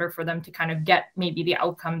past in order for them to kind of get maybe the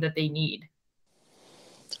outcome that they need?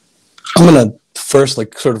 I'm going to first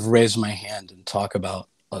sort of raise my hand and talk about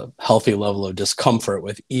a healthy level of discomfort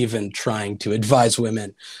with even trying to advise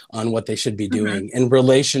women on what they should be doing in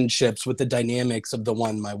relationships with the dynamics of the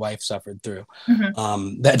one my wife suffered through.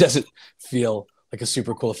 That doesn't feel like a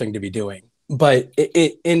super cool thing to be doing. But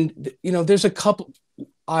there's a couple,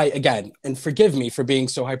 again, and forgive me for being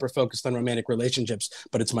so hyper-focused on romantic relationships,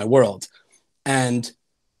 but it's my world. And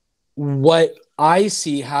what I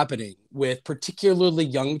see happening with particularly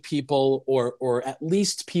young people, or at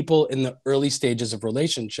least people in the early stages of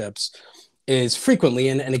relationships, is frequently,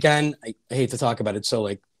 and again, I hate to talk about it so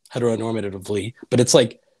heteronormatively, but it's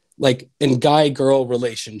like in guy-girl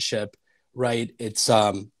relationship, right? It's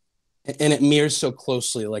and it mirrors so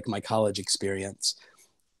closely like my college experience.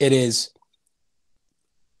 It's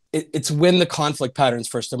when the conflict patterns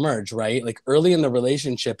first emerge, right? Like early in the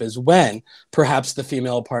relationship is when perhaps the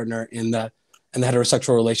female partner in the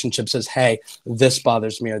heterosexual relationship says, hey, this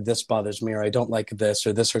bothers me, or I don't like this,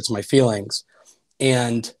 or this hurts my feelings.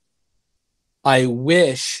 And I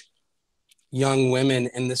wish young women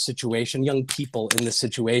in this situation, young people in this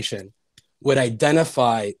situation, would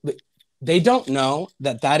identify, they don't know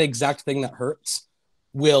that exact thing that hurts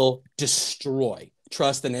will destroy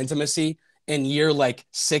trust and intimacy in year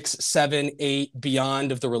 6, 7, 8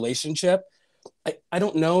 beyond of the relationship. I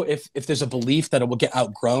don't know if there's a belief that it will get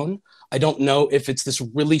outgrown. I don't know if it's this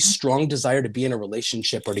really strong desire to be in a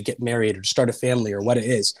relationship or to get married or to start a family or what it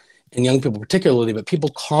is, and young people particularly, but people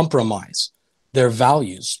compromise their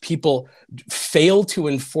values. People fail to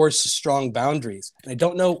enforce strong boundaries. And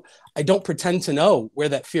I don't pretend to know where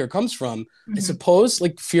that fear comes from. I suppose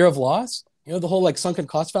fear of loss, the whole sunken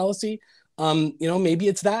cost fallacy, maybe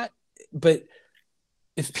it's that. But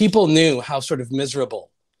if people knew how sort of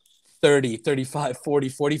miserable 30, 35, 40,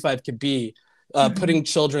 45 could be, putting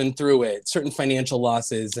children through it, certain financial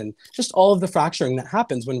losses, and just all of the fracturing that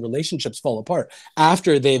happens when relationships fall apart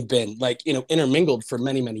after they've been intermingled for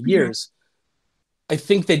many, many years, I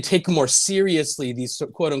think they'd take more seriously these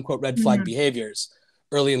quote unquote red flag behaviors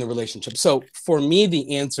early in the relationship. So for me,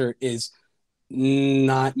 the answer is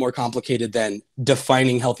not more complicated than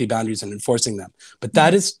defining healthy boundaries and enforcing them. But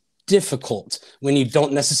that is difficult when you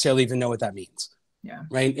don't necessarily even know what that means. Yeah.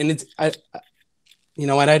 Right. And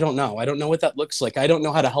I don't know. I don't know what that looks like. I don't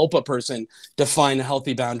know how to help a person define a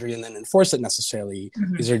healthy boundary and then enforce it necessarily.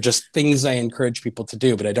 These are just things I encourage people to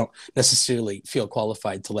do, but I don't necessarily feel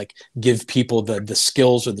qualified to give people the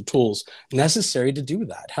skills or the tools necessary to do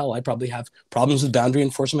that. Hell, I probably have problems with boundary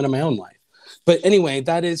enforcement in my own life. But anyway,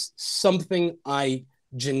 that is something I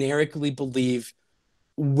generically believe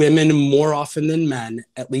women more often than men,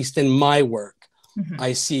 at least in my work,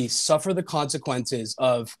 I see suffer the consequences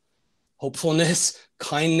of hopefulness,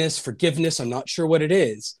 kindness, forgiveness. I'm not sure what it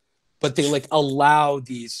is, but they allow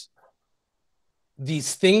these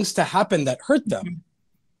things to happen that hurt them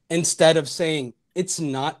instead of saying it's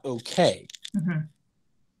not okay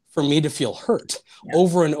for me to feel hurt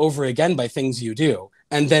over and over again by things you do,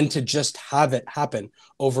 and then to just have it happen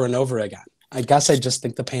over and over again. I guess I just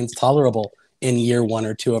think the pain's tolerable in year 1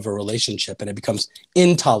 or 2 of a relationship, and it becomes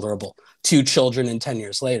intolerable 2 children and 10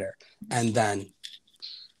 years later. And then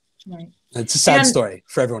it's a sad story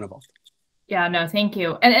for everyone involved. Yeah, no, thank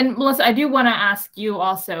you. And Melissa, I do want to ask you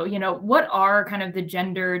also, what are kind of the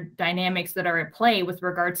gender dynamics that are at play with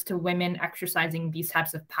regards to women exercising these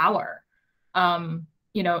types of power? Do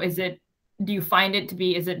you find it to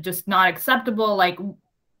be, is it just not acceptable? I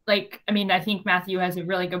mean, I think Matthew has a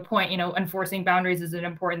really good point, enforcing boundaries is an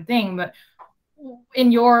important thing, but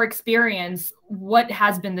in your experience, what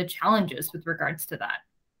has been the challenges with regards to that?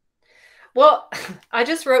 Well, I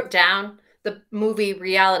just wrote down the movie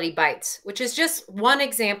Reality Bites, which is just one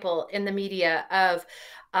example in the media of,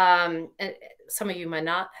 and some of you might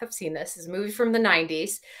not have seen this, is a movie from the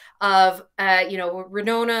 90s of,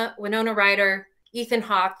 Winona Ryder, Ethan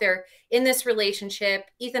Hawke. They're in this relationship.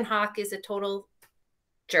 Ethan Hawke is a total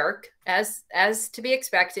jerk, as to be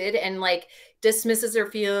expected, and like dismisses her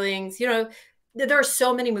feelings. There are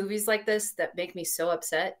so many movies like this that make me so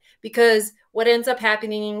upset, because what ends up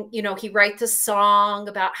happening, he writes a song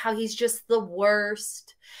about how he's just the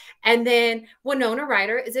worst. And then Winona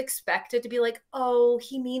Ryder is expected to be like, oh,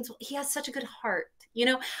 he has such a good heart,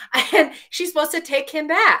 and she's supposed to take him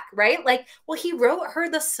back, right? Like, well, he wrote her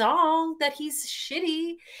the song that he's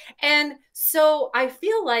shitty. And so I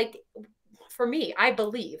feel like, for me, I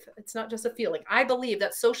believe, it's not just a feeling, I believe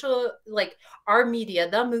that our media,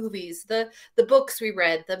 the movies, the books we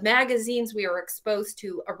read, the magazines we are exposed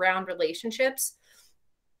to around relationships,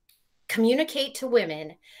 communicate to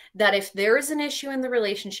women that if there is an issue in the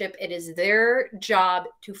relationship, it is their job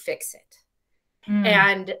to fix it.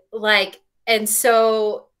 And that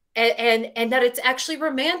it's actually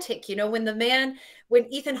romantic,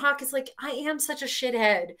 when Ethan Hawke is like, I am such a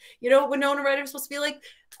shithead, Winona Ryder is supposed to be like,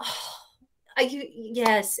 oh,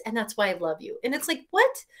 yes, and that's why I love you. And it's like,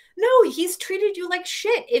 what? No, he's treated you like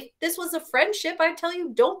shit. If this was a friendship, I'd tell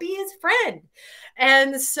you, don't be his friend.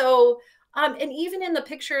 And so, and even in the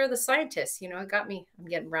picture of the scientist, it got me, I'm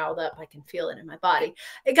getting riled up. I can feel it in my body.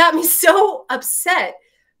 It got me so upset.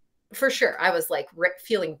 For sure. I was like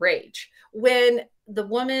feeling rage when the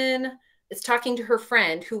woman is talking to her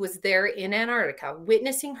friend who was there in Antarctica,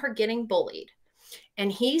 witnessing her getting bullied.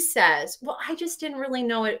 And he says, well, I just didn't really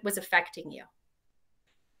know it was affecting you.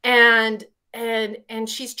 And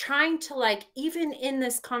she's trying to, even in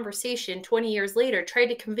this conversation 20 years later, try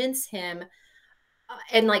to convince him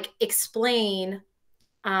and explain,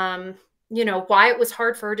 why it was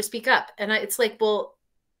hard for her to speak up. And it's like, well,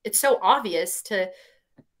 it's so obvious to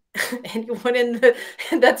anyone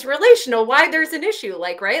that's relational why there's an issue,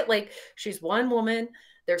 right? Like, she's one woman,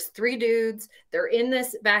 there's three dudes, they're in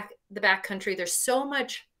the back country. There's so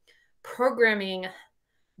much programming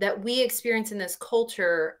that we experience in this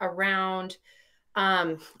culture around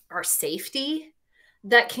our safety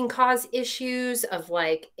that can cause issues of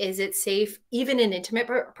is it safe even in intimate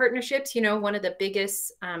partnerships? One of the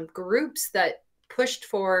biggest groups that pushed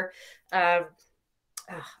for I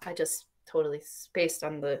just totally spaced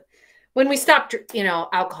on when we stopped,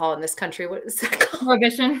 alcohol in this country. What is that called?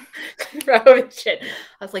 Prohibition. Prohibition.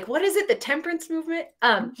 I was like, what is it? The temperance movement?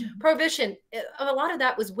 Prohibition. A lot of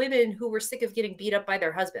that was women who were sick of getting beat up by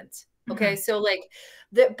their husbands. Okay. So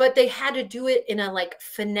but they had to do it in a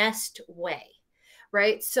finessed way.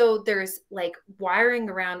 Right. So there's wiring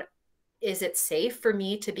around, is it safe for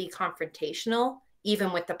me to be confrontational,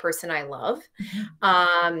 even with the person I love?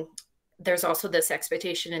 There's also this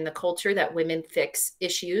expectation in the culture that women fix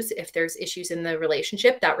issues. If there's issues in the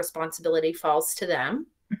relationship, that responsibility falls to them.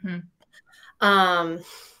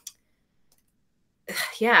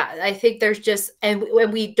 Yeah, I think there's just, and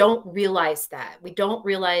we don't realize that. We don't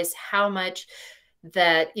realize how much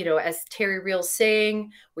that, as Terry Reel's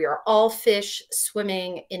saying, we are all fish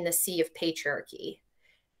swimming in the sea of patriarchy.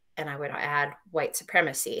 And I would add white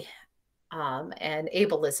supremacy. And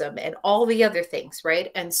ableism and all the other things, right?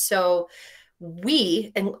 And so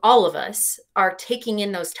we, and all of us, are taking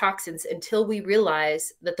in those toxins until we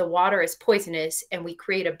realize that the water is poisonous and we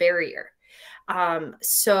create a barrier.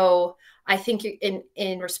 So I think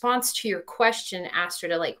in response to your question,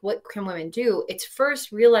 Astrid, what can women do? It's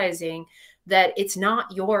first realizing that it's not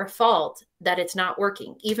your fault that it's not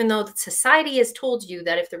working, even though society has told you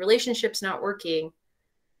that if the relationship's not working,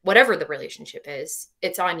 whatever the relationship is,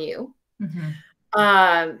 it's on you.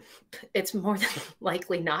 It's more than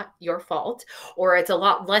likely not your fault, or it's a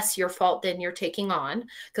lot less your fault than you're taking on.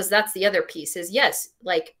 Because that's the other piece is, yes,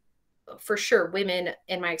 for sure, women,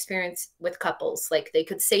 in my experience with couples, they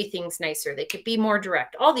could say things nicer, they could be more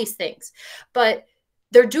direct, all these things, but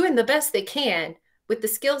they're doing the best they can with the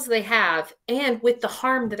skills they have and with the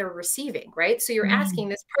harm that they're receiving, right? So you're asking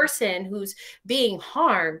this person who's being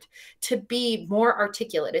harmed to be more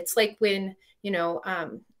articulate. It's like when,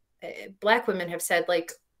 Black women have said,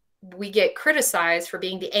 we get criticized for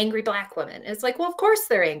being the angry Black woman. And it's like, well, of course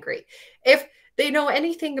they're angry. If they know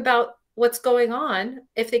anything about what's going on,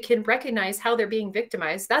 if they can recognize how they're being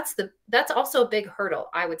victimized, that's also a big hurdle,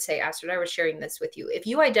 I would say. Astrid, I was sharing this with you. If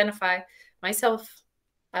you identify myself,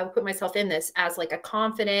 I would put myself in this as like a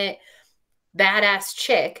confident, badass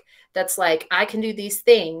chick that's like, I can do these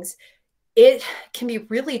things. It can be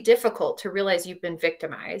really difficult to realize you've been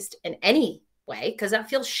victimized in any way, because that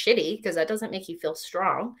feels shitty, because that doesn't make you feel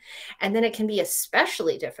strong. And then it can be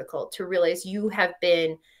especially difficult to realize you have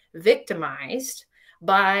been victimized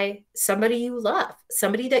by somebody you love,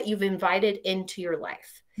 somebody that you've invited into your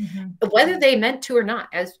life, whether they meant to or not.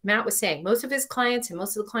 As Matt was saying, most of his clients and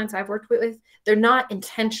most of the clients I've worked with, they're not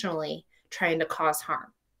intentionally trying to cause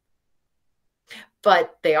harm,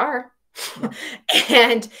 but they are.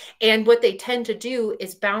 and what they tend to do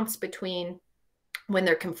is bounce between, when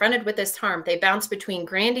they're confronted with this harm, they bounce between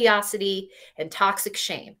grandiosity and toxic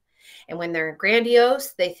shame. And when they're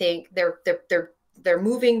grandiose, they think they're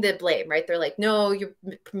moving the blame, right? They're like, no, you're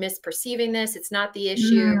misperceiving this. It's not the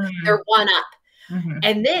issue. They're one up.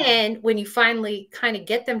 And then when you finally kind of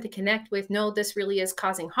get them to connect with, no, this really is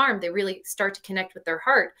causing harm, they really start to connect with their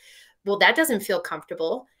heart. Well, that doesn't feel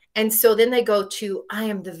comfortable. And so then they go to, I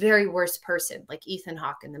am the very worst person, like Ethan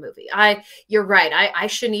Hawke in the movie. You're right. I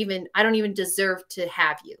don't even deserve to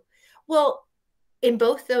have you. Well, in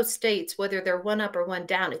both those states, whether they're one up or one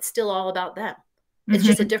down, it's still all about them. It's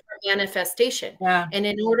just a different manifestation. Yeah. And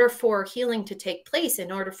in order for healing to take place,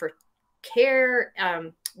 in order for care,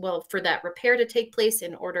 for that repair to take place,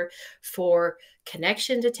 in order for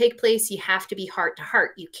connection to take place, you have to be heart to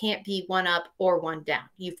heart. You can't be one up or one down.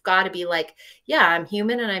 You've got to be like, yeah, I'm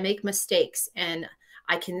human and I make mistakes, and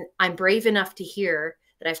I'm brave enough to hear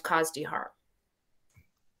that I've caused you harm.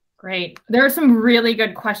 Great. There are some really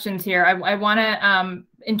good questions here. I want to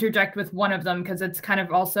interject with one of them because it's kind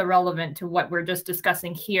of also relevant to what we're just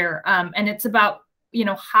discussing here. And it's about,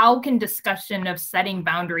 how can discussion of setting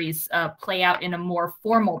boundaries play out in a more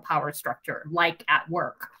formal power structure, like at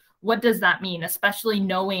work? What does that mean, especially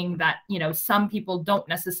knowing that, some people don't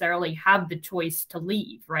necessarily have the choice to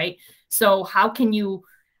leave, right? So how can you,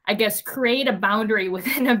 I guess, create a boundary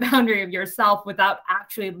within a boundary of yourself without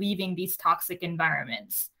actually leaving these toxic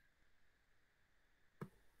environments?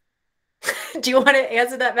 Do you want to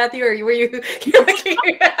answer that, Matthew, or were you?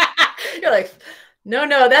 You're like,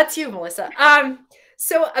 no, that's you, Melissa.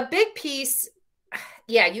 So a big piece,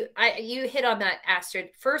 yeah, you hit on that, Astrid.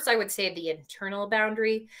 First, I would say the internal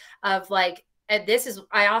boundary of like, and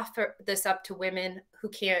I offer this up to women who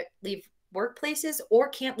can't leave workplaces or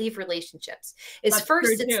can't leave relationships. It's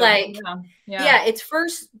first,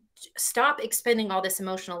 stop expending all this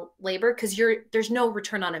emotional labor, because there's no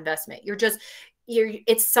return on investment.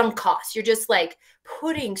 It's sunk cost. You're just like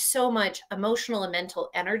putting so much emotional and mental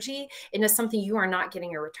energy into something you are not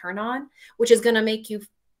getting a return on, which is going to make you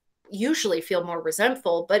usually feel more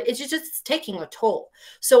resentful, but it's just taking a toll.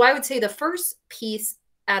 So I would say the first piece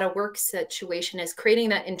at a work situation is creating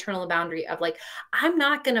that internal boundary of like, I'm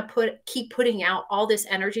not going to keep putting out all this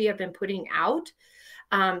energy I've been putting out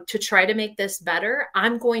to try to make this better.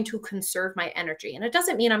 I'm going to conserve my energy. And it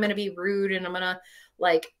doesn't mean I'm going to be rude and I'm going to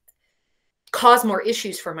like cause more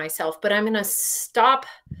issues for myself, but I'm going to stop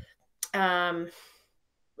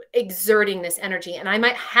exerting this energy. And I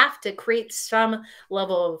might have to create some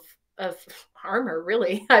level of armor,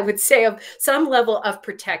 really, I would say, of some level of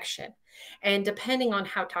protection. And depending on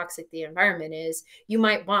how toxic the environment is, you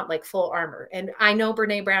might want like full armor. And I know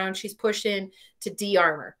Brene Brown, she's pushing to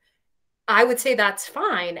de-armor. I would say that's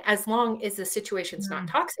fine as long as the situation's not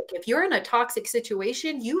toxic. If you're in a toxic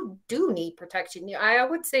situation, you do need protection. I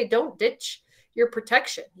would say don't ditch your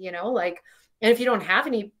protection, and if you don't have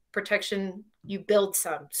any protection, you build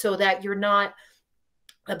some so that you're not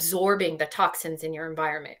absorbing the toxins in your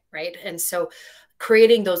environment, right? And so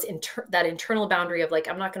creating that internal boundary of like,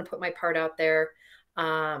 I'm not going to put my part out there.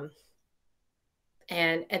 And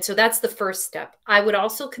so that's the first step. I would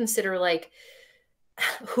also consider like,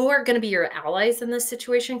 who are going to be your allies in this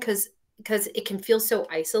situation? Because it can feel so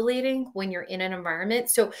isolating when you're in an environment.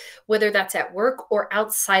 So whether that's at work or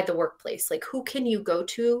outside the workplace, like who can you go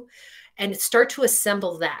to and start to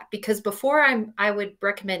assemble that? Because before I would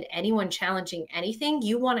recommend anyone challenging anything,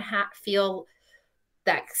 you want to feel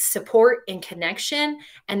that support and connection,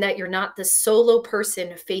 and that you're not the solo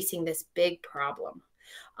person facing this big problem.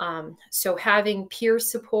 So having peer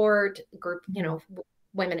support, group,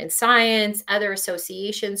 Women in Science, other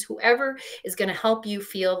associations, whoever is going to help you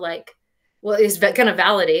feel like, is going to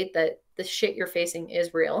validate that the shit you're facing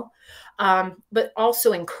is real, but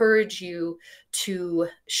also encourage you to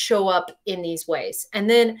show up in these ways. And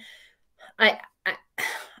then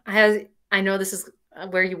I know this is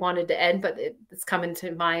where you wanted to end, but it's coming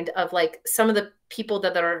to mind of like some of the people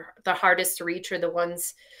that are the hardest to reach are the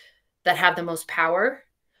ones that have the most power.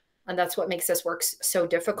 And that's what makes this work so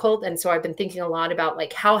difficult. And so I've been thinking a lot about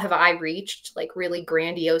like, how have I reached like really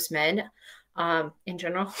grandiose men in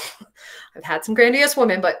general? I've had some grandiose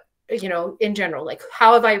women, but you know, in general, like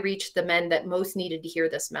how have I reached the men that most needed to hear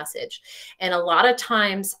this message? And a lot of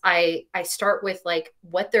times I start with like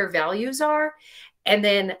what their values are, and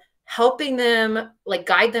then helping them like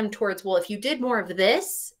guide them towards, well, if you did more of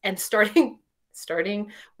this, and starting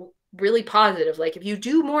really positive, like if you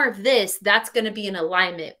do more of this, that's going to be in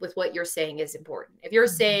alignment with what you're saying is important. If you're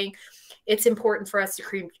saying it's important for us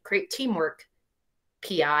to create teamwork,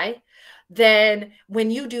 PI, then when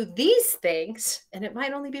you do these things, and it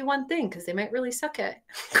might only be one thing because they might really suck at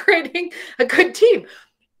creating a good team,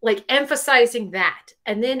 like emphasizing that.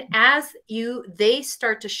 And then as they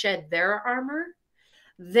start to shed their armor,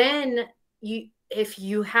 then if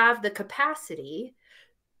you have the capacity,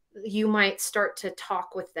 you might start to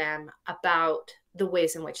talk with them about the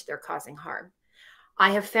ways in which they're causing harm.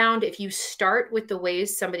 I have found if you start with the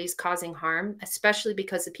ways somebody's causing harm, especially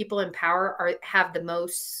because the people in power have the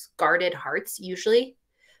most guarded hearts usually,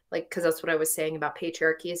 like, because that's what I was saying about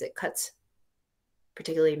patriarchy, is it cuts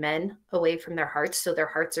particularly men away from their hearts. So their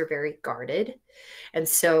hearts are very guarded. And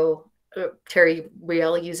so Terry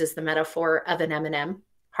Real uses the metaphor of an M&M,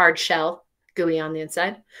 hard shell, gooey on the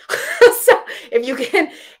inside. So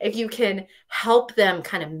if you can help them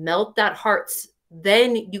kind of melt that hearts,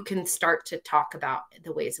 then you can start to talk about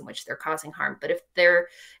the ways in which they're causing harm. But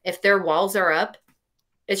if their walls are up,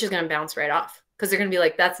 it's just going to bounce right off, because they're going to be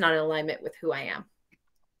like, that's not in alignment with who I am.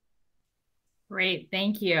 Great.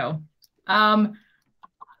 Thank you.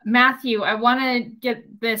 Matthew, I want to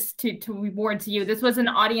get this towards you. This was an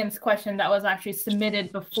audience question that was actually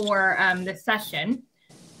submitted before this session.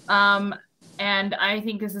 And I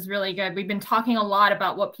think this is really good. We've been talking a lot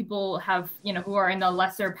about what people have, who are in the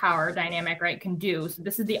lesser power dynamic, right, can do. So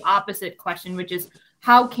this is the opposite question, which is,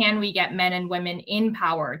 how can we get men and women in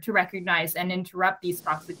power to recognize and interrupt these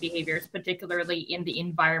toxic behaviors, particularly in the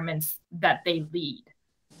environments that they lead?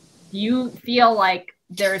 Do you feel like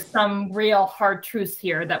there's some real hard truths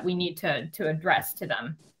here that we need to address to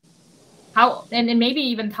them? How, and maybe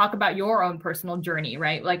even talk about your own personal journey,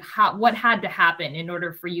 right? Like what had to happen in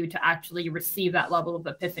order for you to actually receive that level of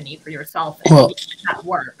epiphany for yourself and that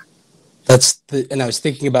work? And I was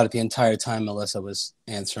thinking about it the entire time Melissa was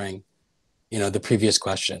answering, the previous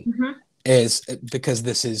question, is because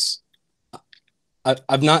this is,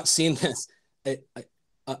 I've not seen this,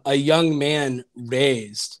 a young man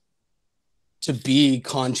raised to be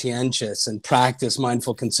conscientious and practice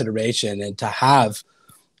mindful consideration and to have,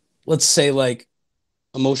 let's say, like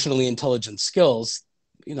emotionally intelligent skills,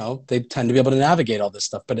 they tend to be able to navigate all this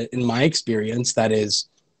stuff. But in my experience, that is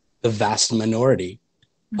the vast minority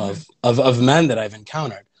of men that I've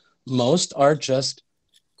encountered. Most are just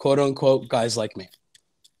quote unquote guys like me.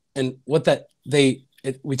 And what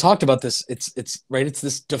we talked about this, it's right. It's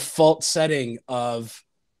this default setting of,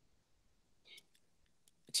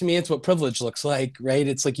 to me, it's what privilege looks like, right?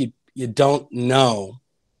 It's like you don't know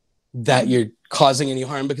that you're causing any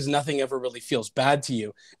harm because nothing ever really feels bad to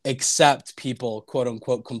you except people, quote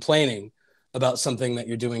unquote, complaining about something that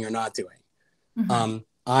you're doing or not doing.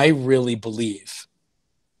 I really believe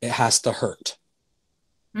it has to hurt.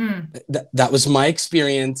 That was my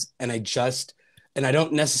experience. And I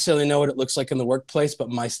don't necessarily know what it looks like in the workplace, but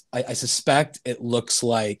I suspect it looks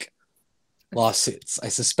like lawsuits. I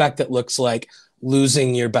suspect it looks like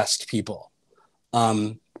losing your best people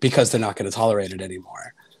because they're not going to tolerate it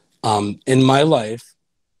anymore. In my life,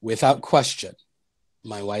 without question,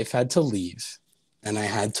 my wife had to leave and I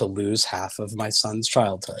had to lose half of my son's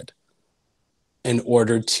childhood in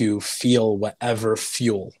order to feel whatever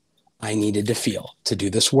fuel I needed to feel to do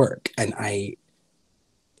this work. And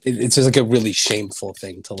it's just like a really shameful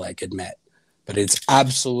thing to admit, but it's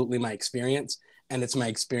absolutely my experience. And it's my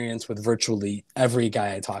experience with virtually every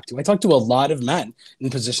guy I talk to. I talk to a lot of men in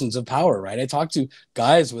positions of power, right? I talk to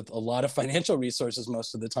guys with a lot of financial resources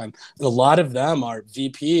most of the time. And a lot of them are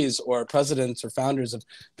VPs or presidents or founders of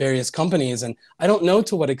various companies. And I don't know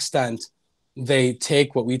to what extent they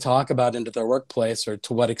take what we talk about into their workplace or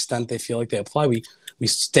to what extent they feel like they apply. We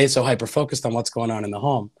stay so hyper-focused on what's going on in the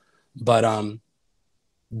home. But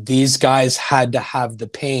these guys had to have the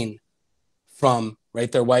pain from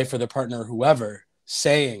their wife or their partner or whoever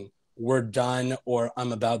saying, we're done or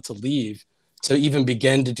I'm about to leave, to even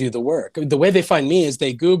begin to do the work. The way they find me is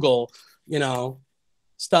they Google,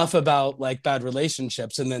 stuff about bad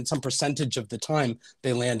relationships, and then some percentage of the time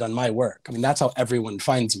they land on my work. I mean, that's how everyone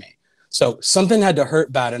finds me. So something had to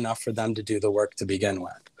hurt bad enough for them to do the work to begin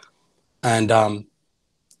with. And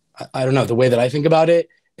I don't know, the way that I think about it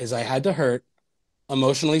is I had to hurt,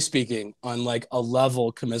 emotionally speaking, on like a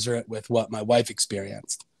level commensurate with what my wife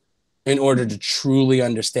experienced in order to truly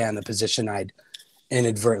understand the position I'd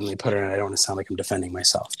inadvertently put her in. I don't want to sound like I'm defending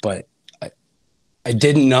myself, but I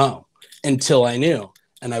didn't know until I knew.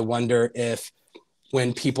 And I wonder if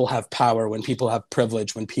when people have power, when people have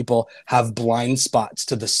privilege, when people have blind spots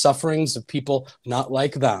to the sufferings of people not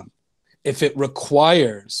like them, if it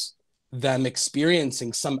requires them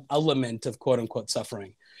experiencing some element of quote unquote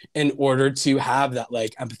suffering in order to have that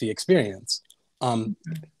like empathy experience.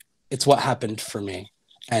 It's what happened for me.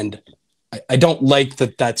 And I don't like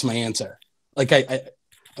that that's my answer. Like, I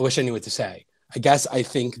wish I knew what to say. I guess I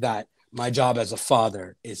think that my job as a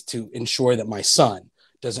father is to ensure that my son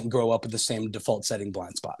doesn't grow up with the same default setting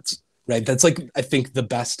blind spots, right? That's like, I think the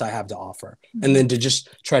best I have to offer. And then to just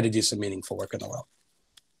try to do some meaningful work in the world.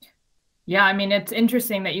 Yeah, I mean, it's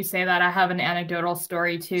interesting that you say that. I have an anecdotal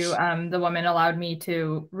story too. The woman allowed me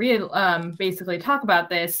to basically talk about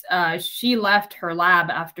this. She left her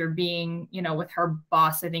lab after being, with her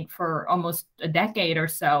boss, I think for almost a decade or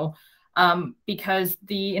so, because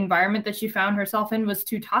the environment that she found herself in was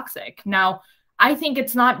too toxic. Now, I think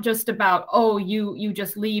it's not just about, oh, you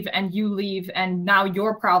just leave and now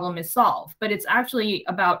your problem is solved, but it's actually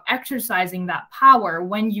about exercising that power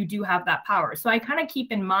when you do have that power. So I kind of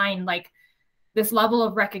keep in mind like this level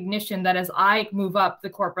of recognition that as I move up the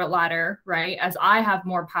corporate ladder, right, as I have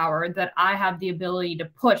more power, that I have the ability to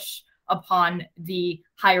push upon the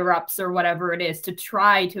higher ups or whatever it is to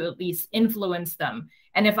try to at least influence them.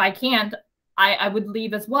 And if I can't, I would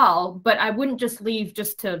leave as well, but I wouldn't just leave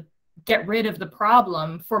just to get rid of the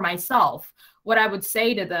problem for myself. What I would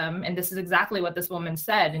say to them, and this is exactly what this woman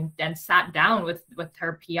said, and sat down with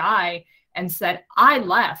her PI and said, I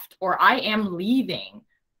left or I am leaving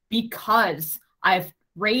because I've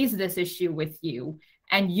raised this issue with you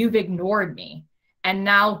and you've ignored me. And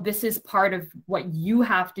now this is part of what you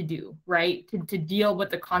have to do, right? To deal with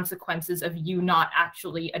the consequences of you not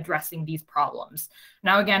actually addressing these problems.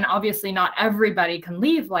 Now, again, obviously not everybody can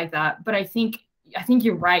leave like that, but I think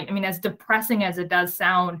you're right. I mean, as depressing as it does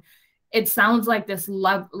sound, it sounds like this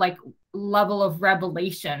level of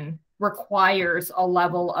revelation requires a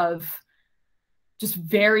level of just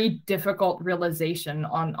very difficult realization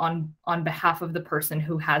on behalf of the person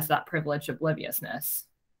who has that privileged obliviousness.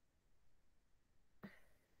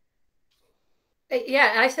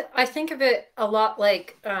 Yeah, I think of it a lot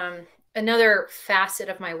like another facet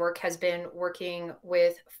of my work has been working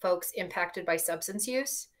with folks impacted by substance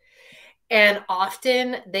use. And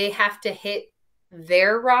often they have to hit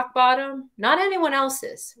their rock bottom, not anyone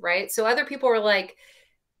else's, right? So other people are like,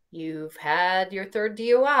 you've had your third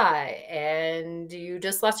DUI and you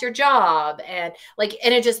just lost your job and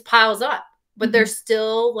it just piles up, but they're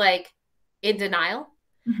still like in denial.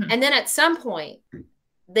 And then at some point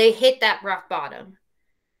they hit that rock bottom.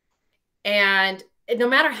 And no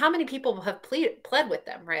matter how many people have pled with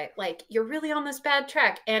them, right? Like, you're really on this bad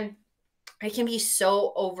track. And it can be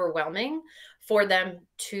so overwhelming for them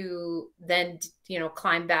to then,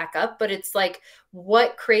 climb back up. But it's like,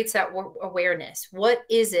 what creates that awareness? What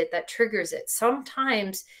is it that triggers it?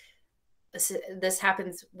 Sometimes this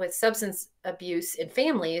happens with substance abuse in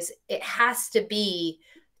families. It has to be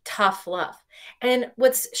tough love. And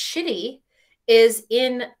what's shitty is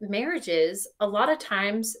in marriages, a lot of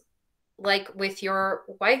times, like with your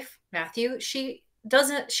wife, Matthew, she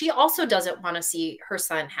also doesn't want to see her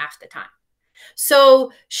son half the time.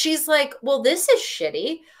 So she's like, well, this is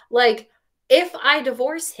shitty. Like, if I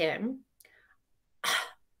divorce him,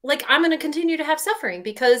 like, I'm going to continue to have suffering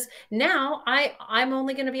because now I'm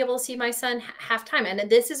only going to be able to see my son half time. And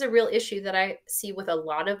this is a real issue that I see with a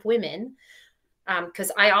lot of women.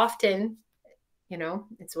 Because I often,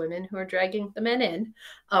 it's women who are dragging the men in,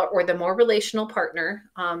 or the more relational partner,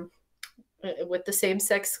 with the same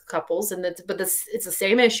sex couples. It's the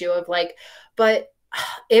same issue of like, but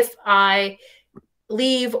if I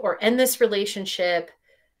leave or end this relationship,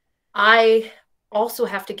 I also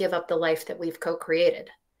have to give up the life that we've co-created.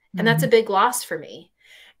 And that's a big loss for me.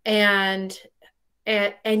 And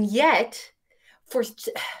yet for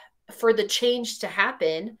the change to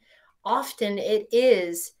happen, often it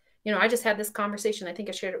is, I just had this conversation. I think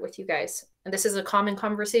I shared it with you guys. And this is a common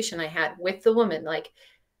conversation I had with the woman. Like,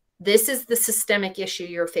 this is the systemic issue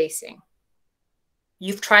you're facing.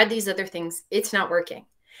 You've tried these other things. It's not working.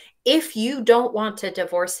 If you don't want to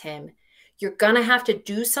divorce him, you're going to have to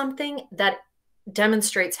do something that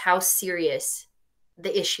demonstrates how serious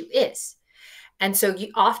the issue is. And so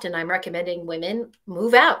often I'm recommending women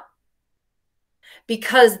move out.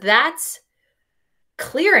 because that's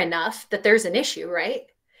clear enough that there's an issue, right?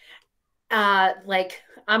 Like,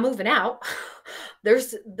 I'm moving out.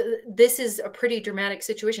 This is a pretty dramatic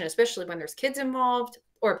situation, especially when there's kids involved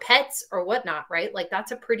or pets or whatnot, right? Like,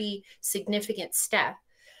 that's a pretty significant step.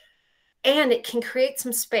 And it can create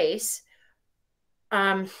some space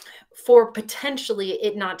for potentially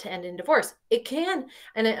it not to end in divorce. It can.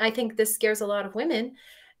 And I think this scares a lot of women.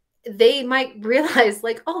 They might realize,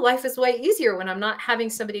 like, oh, life is way easier when I'm not having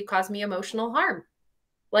somebody cause me emotional harm.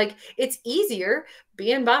 Like, it's easier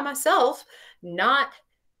being by myself, not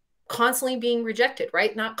constantly being rejected,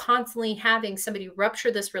 right? Not constantly having somebody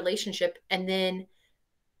rupture this relationship. And then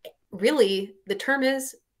really the term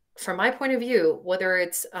is, from my point of view, whether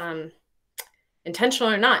it's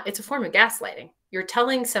intentional or not, it's a form of gaslighting. You're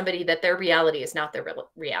telling somebody that their reality is not their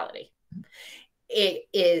reality. It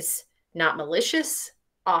is not malicious.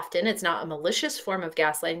 Often it's not a malicious form of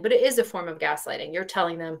gaslighting, but it is a form of gaslighting. You're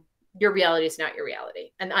telling them your reality is not your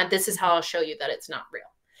reality. And this is how I'll show you that it's not real.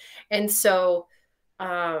 And so,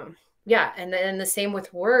 yeah. And then the same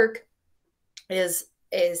with work is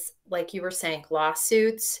like you were saying,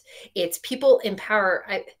 lawsuits. It's people in power.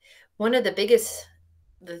 One of the biggest,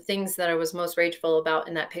 the things that I was most rageful about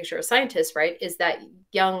in that picture of scientists, right, is that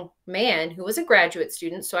young man who was a graduate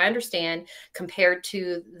student. So I understand, compared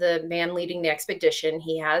to the man leading the expedition,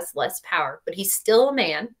 he has less power, but he's still a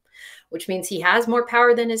man, which means he has more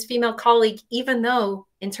power than his female colleague, even though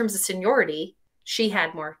in terms of seniority, she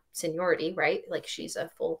had more seniority, right? Like, she's a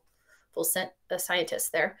full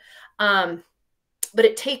scientist there. But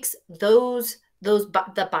it takes the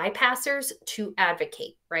bypassers to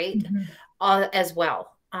advocate, right? Mm-hmm. As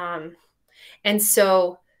well. And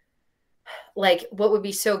so, like, what would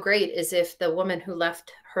be so great is if the woman who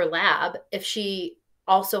left her lab, if she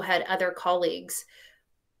also had other colleagues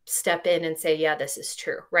step in and say, yeah, this is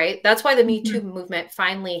true, right? That's why the Me Too movement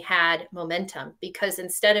finally had momentum, because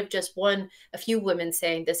instead of just a few women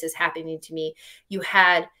saying this is happening to me, you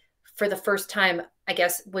had, for the first time, I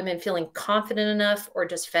guess, women feeling confident enough or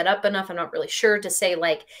just fed up enough, I'm not really sure, to say,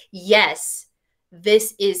 like, yes,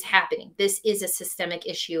 this is happening. This is a systemic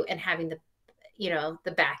issue, and having the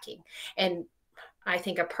backing. And I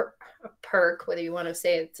think a perk, whether you want to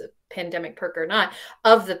say it's a pandemic perk or not,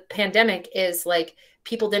 of the pandemic is, like,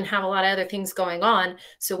 people didn't have a lot of other things going on.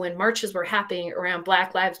 So when marches were happening around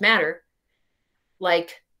Black Lives Matter,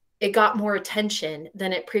 like, it got more attention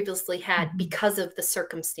than it previously had because of the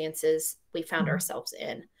circumstances we found ourselves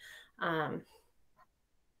in.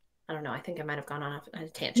 I don't know. I think I might have gone on a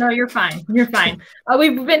tangent. No, you're fine. You're fine.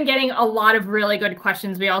 We've been getting a lot of really good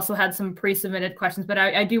questions. We also had some pre-submitted questions, but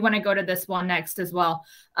I do want to go to this one next as well.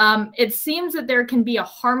 It seems that there can be a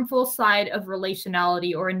harmful side of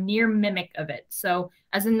relationality, or a near mimic of it. So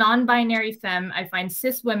as a non-binary femme, I find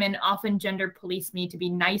cis women often gender police me to be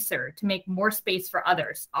nicer, to make more space for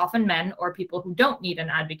others, often men or people who don't need an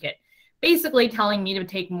advocate, basically telling me to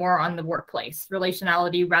take more on the workplace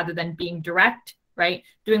relationality rather than being direct, right?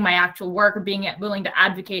 Doing my actual work, or being willing to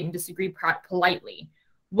advocate and disagree politely.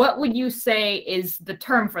 What would you say is the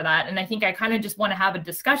term for that? And I think I kind of just want to have a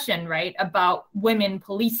discussion, right, about women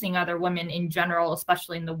policing other women in general,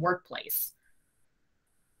 especially in the workplace.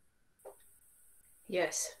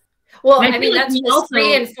 Yes. Well, I mean, like that's just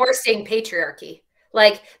reinforcing patriarchy.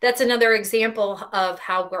 Like, that's another example of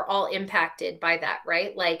how we're all impacted by that,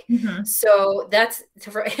 right? Like, so that's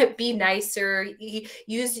to be nicer,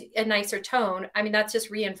 use a nicer tone. I mean, that's just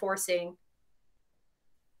reinforcing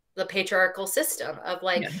the patriarchal system of,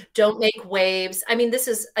 like, don't make waves. I mean, this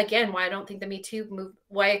is, again, why I don't think the Me Too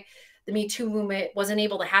movement wasn't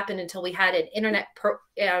able to happen until we had an internet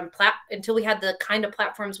until we had the kind of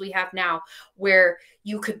platforms we have now, where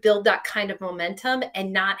you could build that kind of momentum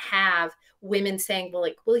and not have women saying,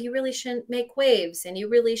 well, you really shouldn't make waves, and you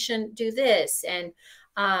really shouldn't do this. And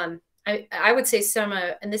I would say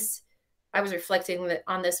and this, I was reflecting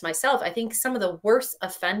on this myself. I think some of the worst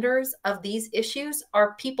offenders of these issues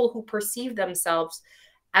are people who perceive themselves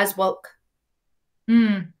as woke.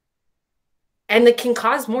 And that can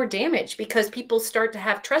cause more damage because people start to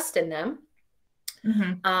have trust in them.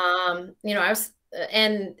 And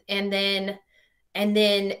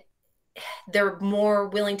then they're more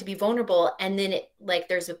willing to be vulnerable. And then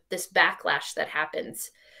there's this backlash that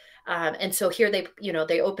happens. And so here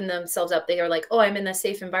they open themselves up. They are like, oh, I'm in a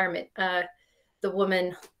safe environment. The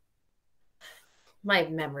woman, my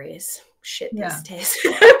memory is shit these days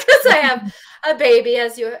because I have a baby,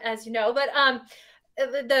 as you know, but,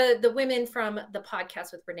 the women from the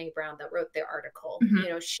podcast with Brene Brown that wrote the article,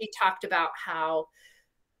 she talked about how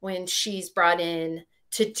when she's brought in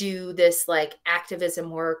to do this, like, activism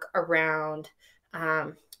work around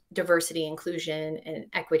diversity, inclusion, and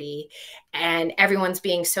equity, and everyone's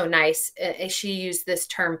being so nice. She used this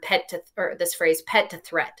term this phrase, pet to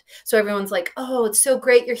threat. So everyone's like, oh, it's so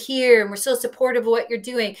great you're here and we're so supportive of what you're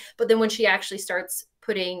doing. But then when she actually starts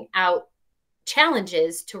putting out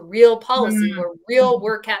challenges to real policy, where real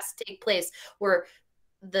work has to take place, where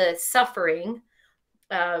the suffering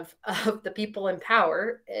of the people in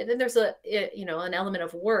power, and then there's an element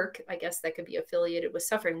of work, I guess, that could be affiliated with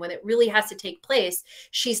suffering. When it really has to take place,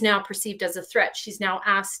 she's now perceived as a threat. She's now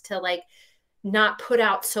asked to like not put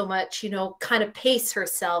out so much, kind of pace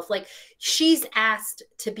herself. Like she's asked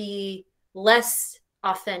to be less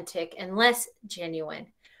authentic and less genuine.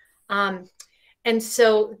 And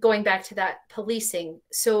so going back to that policing,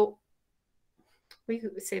 so we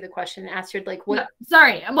could say the question answered like what?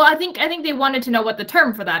 Sorry. Well, I think they wanted to know what the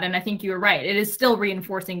term for that. And I think you were right. It is still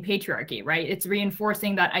reinforcing patriarchy, right? It's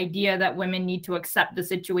reinforcing that idea that women need to accept the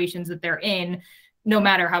situations that they're in, no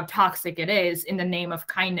matter how toxic it is, in the name of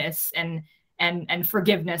kindness and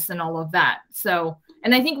forgiveness and all of that. So,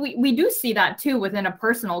 and I think we do see that too within a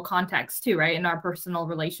personal context too, right? In our personal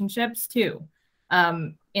relationships too.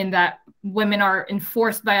 In that women are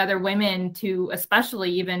enforced by other women to,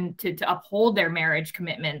 especially even to uphold their marriage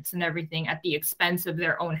commitments and everything at the expense of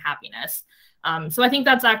their own happiness. So I think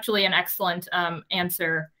that's actually an excellent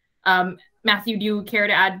answer. Matthew, do you care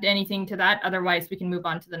to add anything to that? Otherwise, we can move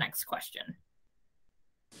on to the next question.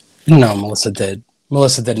 No, Melissa did.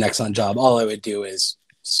 Melissa did an excellent job. All I would do is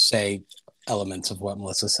say elements of what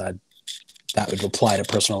Melissa said that would apply to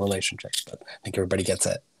personal relationships, but I think everybody gets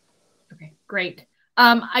it. Okay, great.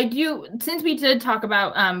 Since we did talk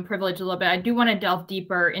about privilege a little bit, I do want to delve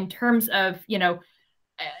deeper in terms of,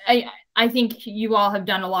 I think you all have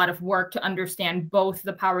done a lot of work to understand both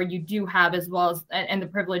the power you do have as well as and the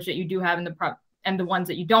privilege that you do have and the ones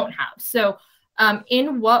that you don't have. So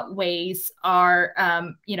in what ways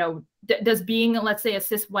are, does being, let's say, a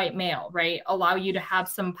cis white male, right, allow you to have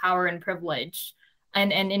some power and privilege?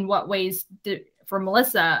 And in what ways, for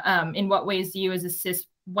Melissa, in what ways do you as a cis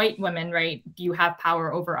white women, right, do you have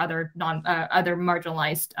power over other other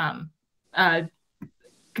marginalized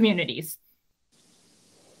communities?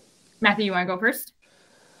 Matthew, you want to go first?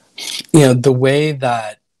 The way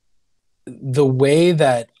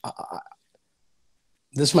that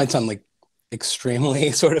this might sound like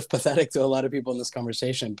extremely sort of pathetic to a lot of people in this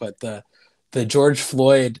conversation, but the George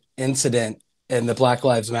Floyd incident and the Black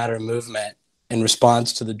Lives Matter movement in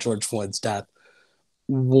response to the George Floyd's death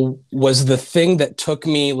was the thing that took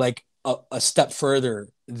me like a step further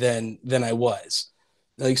than I was.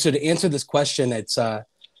 Like, so to answer this question, it's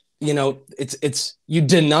you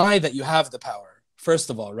deny that you have the power, first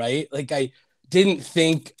of all, right? Like, I didn't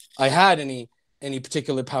think I had any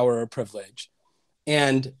particular power or privilege.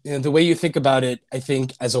 And the way you think about it, I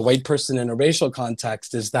think, as a white person in a racial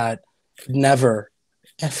context, is that never,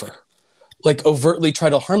 ever, like, overtly try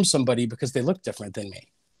to harm somebody because they look different than me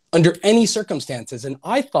under any circumstances. And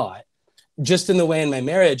I thought, just in the way in my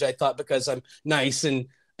marriage, I thought because I'm nice and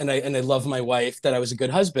I love my wife, that I was a good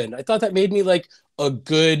husband. I thought that made me like a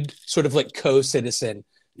good sort of like co-citizen,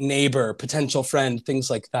 neighbor, potential friend, things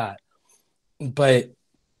like that. But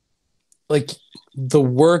like, the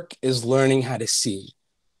work is learning how to see.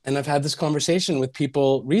 And I've had this conversation with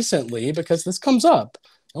people recently because this comes up.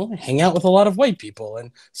 I hang out with a lot of white people,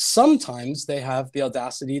 and sometimes they have the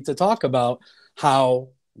audacity to talk about how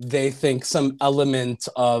they think some element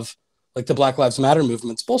of like the Black Lives Matter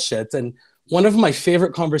movement's bullshit. And one of my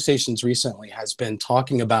favorite conversations recently has been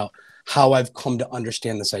talking about how I've come to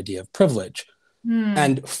understand this idea of privilege.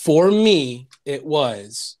 And for me, it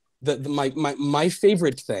was my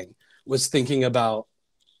favorite thing was thinking about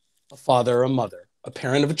a father or a mother, a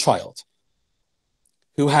parent of a child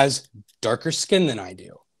who has darker skin than I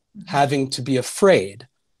do, having to be afraid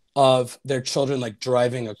of their children like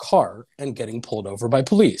driving a car and getting pulled over by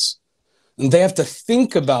police. And they have to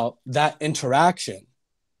think about that interaction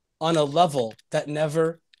on a level that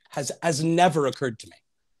has never occurred to me.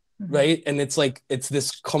 Right. And it's like, it's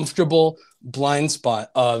this comfortable blind spot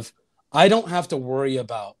of, I don't have to worry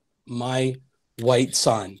about my white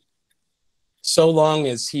son so long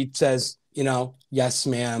as he says, yes,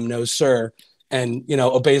 ma'am, no, sir, and,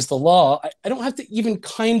 obeys the law. I don't have to even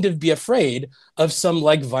kind of be afraid of some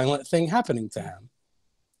like violent thing happening to him.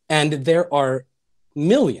 And there are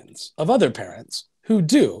millions of other parents who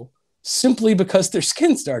do, simply because their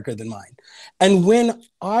skin's darker than mine. And when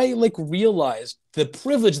I like realized the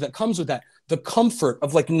privilege that comes with that, the comfort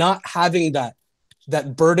of like not having that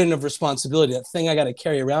burden of responsibility, that thing I got to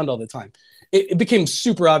carry around all the time, it became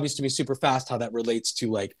super obvious to me super fast how that relates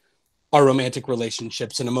to like our romantic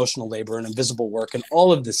relationships and emotional labor and invisible work and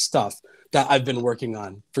all of this stuff that I've been working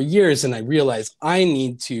on for years. And I realize I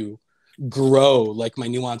need to grow like my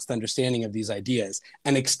nuanced understanding of these ideas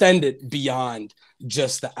and extend it beyond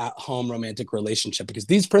just the at-home romantic relationship, because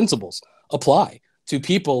these principles apply to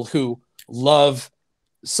people who love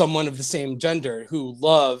someone of the same gender, who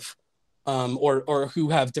love or who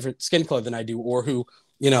have different skin color than I do, or who,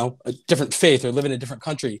 you know, a different faith or live in a different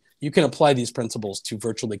country. You can apply these principles to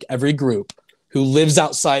virtually every group who lives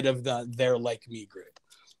outside of their like me group.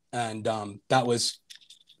 And that's,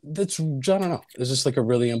 I don't know, it was just like a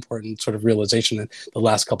really important sort of realization in the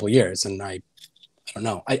last couple of years. And I don't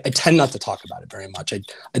know, I tend not to talk about it very much.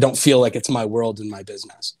 I don't feel like it's my world and my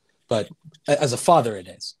business, but as a father it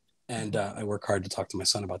is. And I work hard to talk to my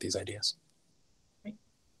son about these ideas.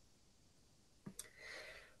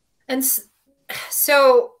 And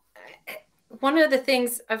so one of the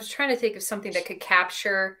things, I was trying to think of something that could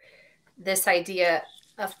capture this idea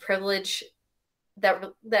of privilege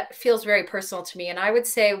that feels very personal to me. And I would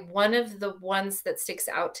say one of the ones that sticks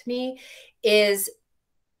out to me is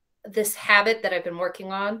this habit that I've been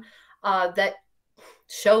working on that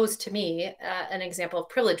shows to me an example of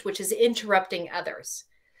privilege, which is interrupting others.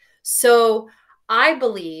 So I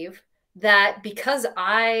believe that because of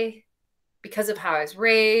how I was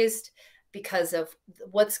raised, because of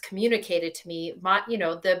what's communicated to me,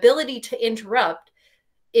 the ability to interrupt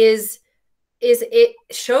is it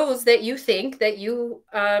shows that you think that you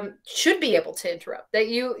should be able to interrupt,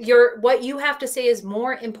 that what you have to say is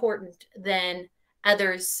more important than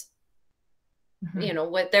others,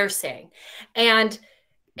 what they're saying. And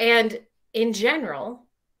in general,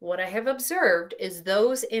 what I have observed is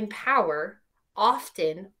those in power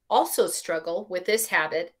often also struggle with this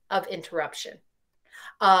habit of interruption,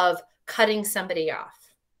 of cutting somebody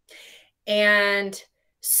off. And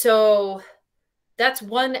so that's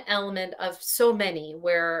one element of so many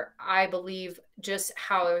where I believe just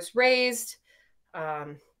how I was raised,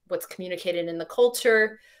 what's communicated in the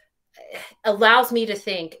culture allows me to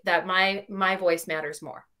think that my voice matters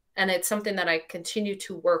more. And it's something that I continue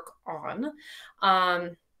to work on.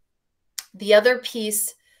 The other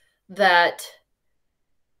piece that,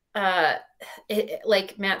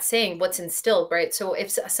 like Matt's saying, what's instilled, right? So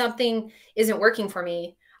if something isn't working for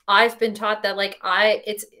me, I've been taught that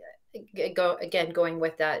going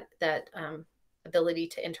with that ability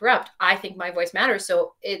to interrupt. I think my voice matters.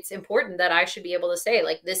 So it's important that I should be able to say,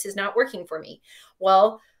 like, this is not working for me.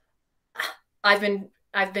 Well, I've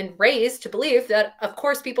been raised to believe that, of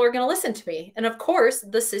course, people are going to listen to me. And of course,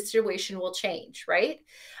 the situation will change, right?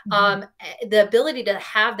 Mm-hmm. The ability to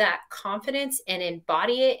have that confidence and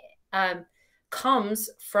embody it comes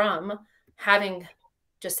from having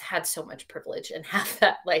just had so much privilege and have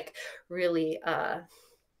that really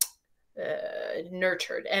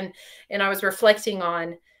nurtured. And I was reflecting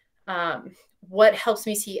on what helps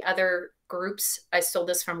me see other groups. I stole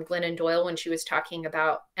this from Glennon Doyle when she was talking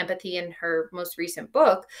about empathy in her most recent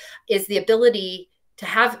book, is the ability to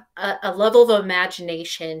have a level of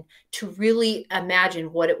imagination to really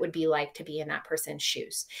imagine what it would be like to be in that person's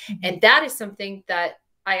shoes. Mm-hmm. And that is something that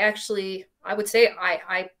I would say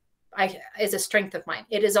I is a strength of mine.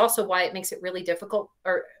 It is also why it makes it really difficult,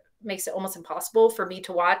 or makes it almost impossible for me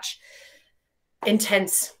to watch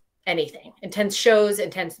intense shows,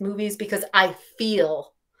 intense movies, because I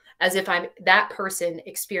feel as if I'm that person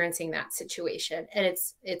experiencing that situation, and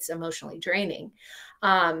it's emotionally draining.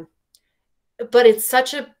 But it's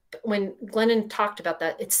when Glennon talked about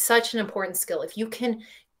that, it's such an important skill. If you can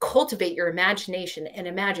cultivate your imagination and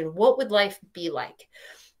imagine what would life be like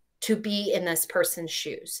to be in this person's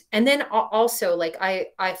shoes. And then also, like,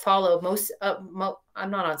 I follow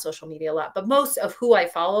I'm not on social media a lot, but most of who I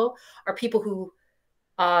follow are people who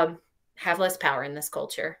have less power in this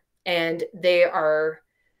culture, and they are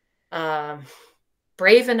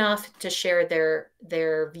brave enough to share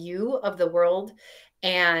their view of the world.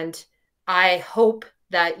 And I hope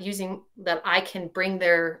that I can bring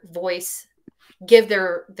their voice, give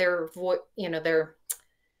their voice,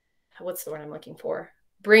 what's the word I'm looking for?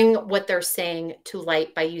 Bring what they're saying to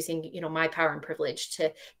light by using, my power and privilege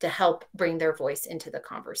to help bring their voice into the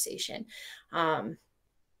conversation.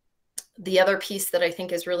 The other piece that I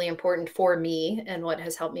think is really important for me, and what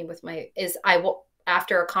has helped me with is I will,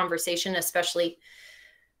 after a conversation, especially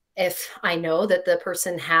if I know that the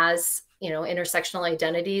person has, intersectional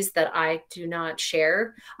identities that I do not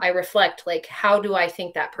share, I reflect, like, how do I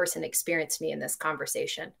think that person experienced me in this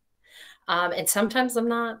conversation? And sometimes I'm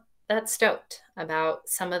not that stoked about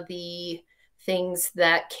some of the things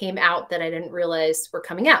that came out that I didn't realize were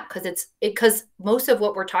coming out, because most of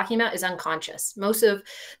what we're talking about is unconscious. Most of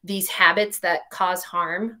these habits that cause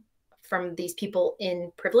harm from these people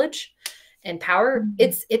in privilege And power,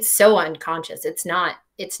 it's so unconscious. It's not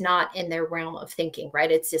in their realm of thinking,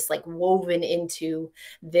 right? It's just like woven into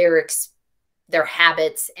their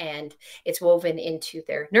habits, and it's woven into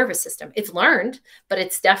their nervous system. It's learned, but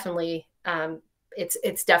it's definitely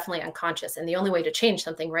it's definitely unconscious. And the only way to change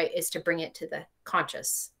something, right, is to bring it to the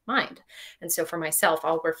conscious mind. And so for myself,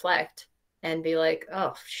 I'll reflect and be like,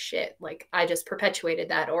 oh shit, like I just perpetuated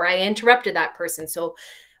that, or I interrupted that person. So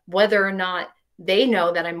whether or not they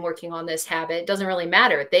know that I'm working on this habit doesn't really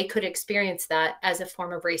matter. They could experience that as a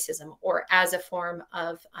form of racism, or as a form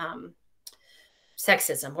of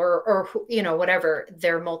sexism, or you know, whatever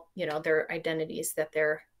their their identities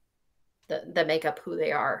that make up who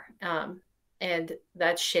they are. And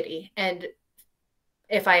that's shitty. And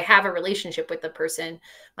if I have a relationship with the person,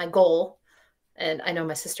 my goal, and I know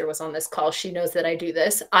my sister was on this call, she knows that I do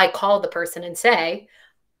this. I call the person and say,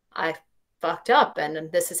 I fucked up,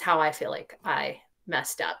 and this is how I feel like I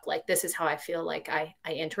messed up. Like, this is how I feel like I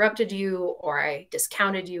interrupted you, or I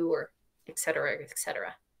discounted you, or et cetera, et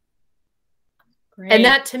cetera. Great. And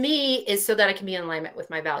that to me is so that I can be in alignment with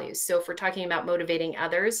my values. So if we're talking about motivating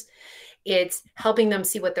others, it's helping them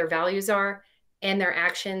see what their values are and their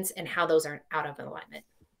actions and how those are out of alignment.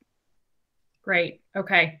 Great.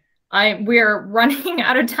 Okay. We're running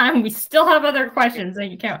out of time. We still have other questions.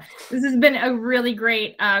 So this has been a really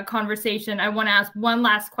great conversation. I want to ask one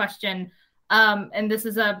last question. And this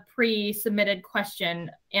is a pre-submitted question,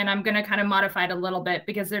 and I'm going to kind of modify it a little bit,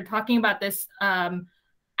 because they're talking about this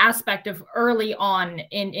aspect of early on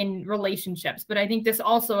in relationships, but I think this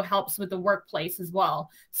also helps with the workplace as well.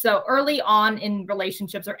 So early on in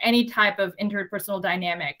relationships, or any type of interpersonal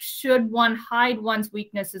dynamic, should one hide one's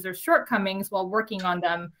weaknesses or shortcomings while working on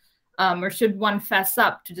them? Or should one fess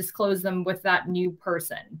up to disclose them with that new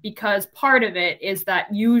person? Because part of it is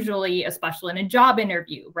that usually, especially in a job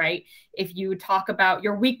interview, right, if you talk about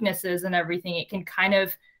your weaknesses and everything, it can kind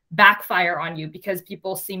of backfire on you, because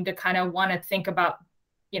people seem to kind of want to think about,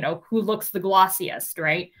 you know, who looks the glossiest,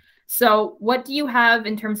 right? So what do you have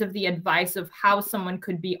in terms of the advice of how someone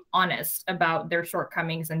could be honest about their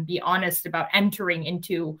shortcomings and be honest about entering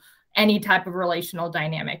into any type of relational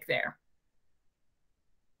dynamic there?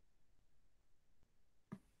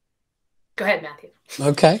 Go ahead, Matthew.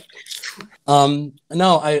 Okay.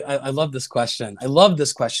 No, I love this question. I love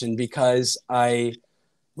this question because I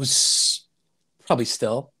was probably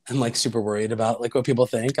still and like super worried about like what people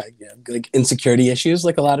think, like insecurity issues,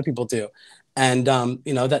 like a lot of people do. And,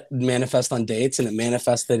 you know, that manifests on dates, and it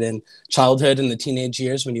manifested in childhood and the teenage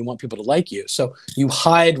years when you want people to like you. So you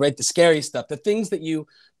hide, right, the scary stuff, the things that you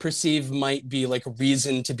perceive might be like a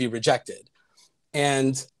reason to be rejected.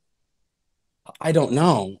 And I don't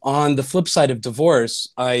know. On the flip side of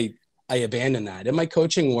divorce, I abandon that. In my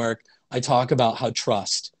coaching work, I talk about how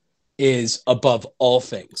trust is above all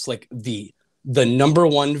things, like the number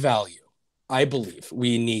one value I believe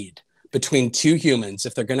we need between two humans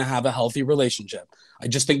if they're going to have a healthy relationship. I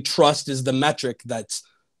just think trust is the metric that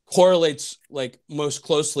correlates like most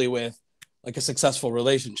closely with like a successful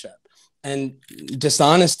relationship. And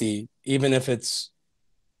dishonesty, even if it's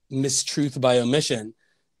mistruth by omission,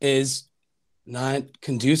 is not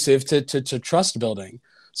conducive to trust building.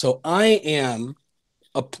 So I am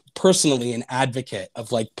personally an advocate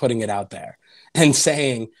of like putting it out there and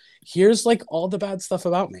saying, here's like all the bad stuff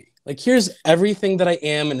about me. Like, here's everything that I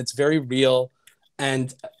am, and it's very real.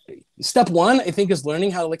 And step one, I think, is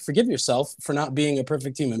learning how to like forgive yourself for not being a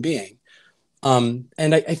perfect human being. And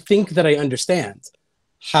I think that I understand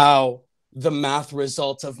how the math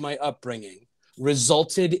results of my upbringing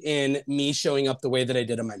resulted in me showing up the way that I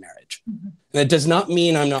did in my marriage. Mm-hmm. And it does not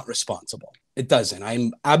mean I'm not responsible. It doesn't.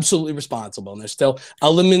 I'm absolutely responsible. And there's still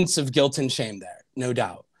elements of guilt and shame there, no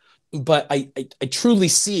doubt. But I truly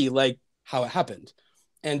see like how it happened.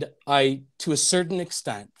 And I, to a certain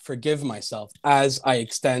extent, forgive myself as I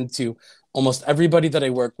extend to almost everybody that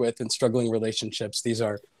I work with in struggling relationships. These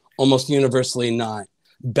are almost universally not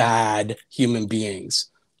bad human beings.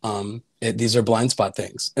 These are blind spot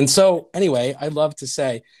things. And so anyway, I love to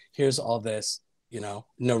say, here's all this, you know,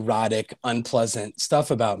 neurotic, unpleasant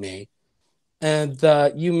stuff about me. And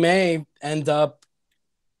you may end up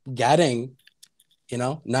getting, you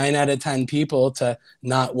know, 9 out of 10 people to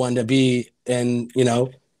not want to be in, you know,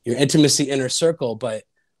 your intimacy inner circle. But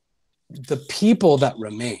the people that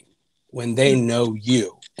remain when they know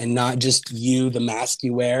you, and not just you, the mask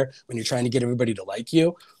you wear when you're trying to get everybody to like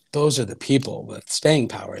you, those are the people with staying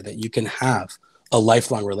power that you can have a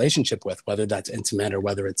lifelong relationship with, whether that's intimate or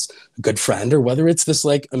whether it's a good friend or whether it's this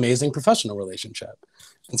like amazing professional relationship.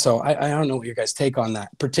 And so I don't know what your guys' take on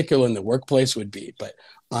that, particularly in the workplace would be, but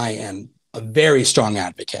I am a very strong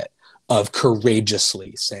advocate of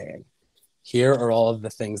courageously saying, here are all of the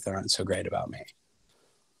things that aren't so great about me.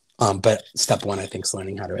 But step one, I think, is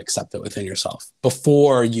learning how to accept it within yourself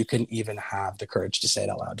before you can even have the courage to say it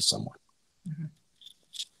out loud to someone. Mm-hmm.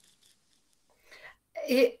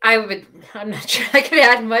 I'm not sure I could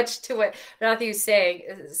add much to what Matthew's saying.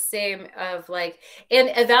 Same of like,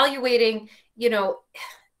 and evaluating, you know,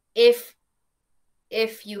 if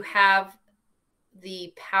you have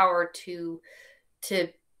the power to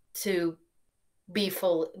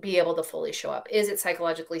be able to fully show up, is it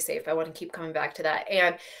psychologically safe? I want to keep coming back to that.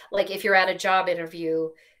 And like, if you're at a job interview,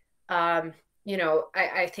 you know,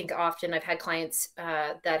 I think often I've had clients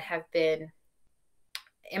that have been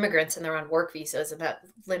immigrants and they're on work visas, and that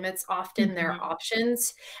limits often their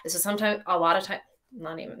options. And so sometimes, a lot of time,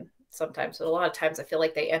 not even sometimes, but a lot of times I feel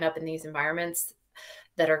like they end up in these environments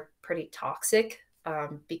that are pretty toxic,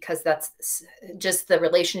 because that's just the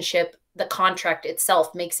relationship, the contract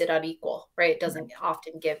itself makes it unequal, right? It doesn't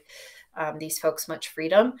often give these folks much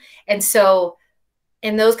freedom. And so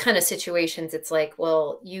in those kind of situations, it's like,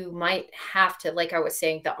 well, you might have to, like I was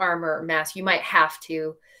saying, the armor mask, you might have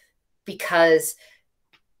to, because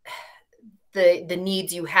the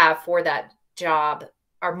needs you have for that job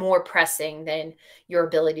are more pressing than your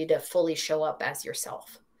ability to fully show up as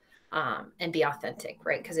yourself, and be authentic,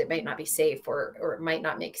 right? Because it might not be safe, or it might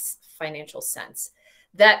not make financial sense.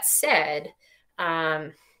 That said,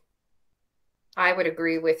 I would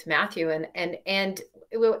agree with Matthew, and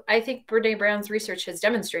I think Brene Brown's research has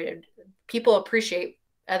demonstrated people appreciate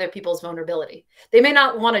other people's vulnerability. They may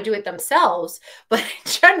not want to do it themselves, but in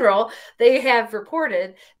general, they have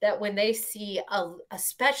reported that when they see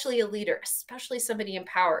especially a leader, especially somebody in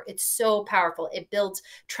power, it's so powerful. It builds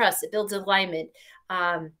trust, it builds alignment.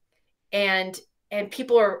 And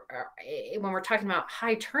people are, when we're talking about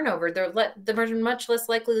high turnover, they're much less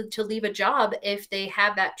likely to leave a job if they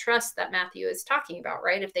have that trust that Matthew is talking about,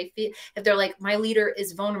 right? If they're like, my leader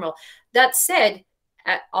is vulnerable. That said,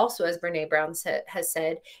 also, as Brene Brown has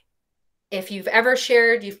said, if you've ever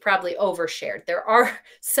shared, you've probably overshared. There are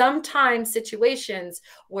sometimes situations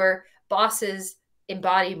where bosses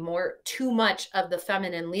embody too much of the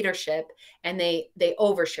feminine leadership, and they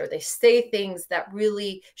overshare. They say things that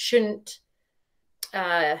really shouldn't.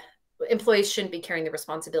 Employees shouldn't be carrying the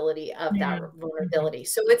responsibility of that vulnerability.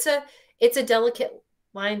 So it's a delicate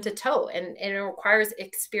line to toe, and it requires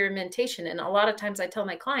experimentation. And a lot of times I tell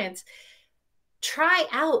my clients, try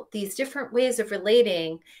out these different ways of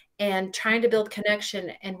relating and trying to build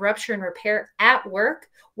connection and rupture and repair at work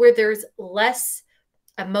where there's less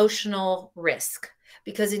emotional risk.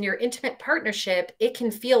 Because in your intimate partnership, it can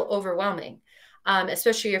feel overwhelming,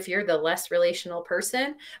 especially if you're the less relational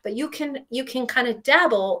person. But you can kind of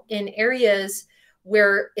dabble in areas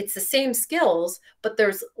where it's the same skills, but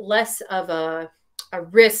there's less of a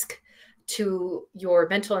risk to your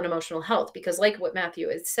mental and emotional health. Because like what Matthew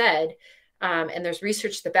has said, and there's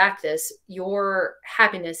research to back this, your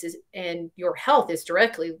happiness and your health is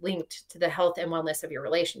directly linked to the health and wellness of your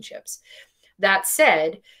relationships. That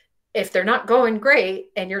said, if they're not going great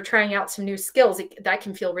and you're trying out some new skills, that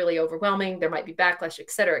can feel really overwhelming. There might be backlash, et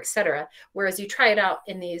cetera, et cetera. Whereas you try it out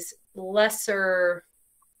in these lesser,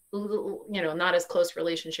 not as close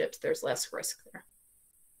relationships, there's less risk there.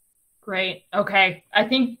 Great. Okay. I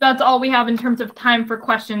think that's all we have in terms of time for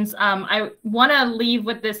questions. I want to leave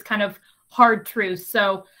with this kind of hard truth.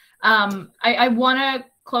 So I want to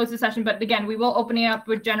close the session, but again, we will open it up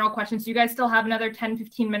with general questions. You guys still have another 10,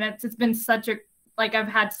 15 minutes. It's been I've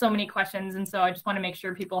had so many questions, and so I just want to make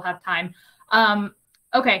sure people have time.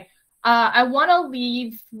 Okay. I want to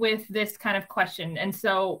leave with this kind of question. And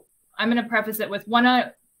so I'm going to preface it with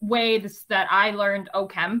one way that I learned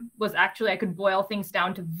OChem was actually I could boil things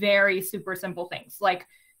down to very super simple things, like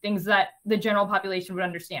things that the general population would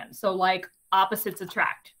understand. So like opposites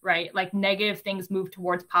attract, right? Like negative things move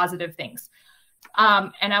towards positive things.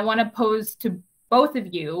 And I want to pose to both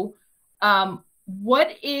of you,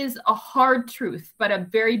 what is a hard truth, but a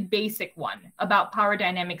very basic one about power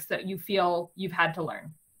dynamics that you feel you've had to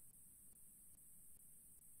learn?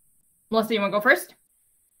 Melissa, you want to go first?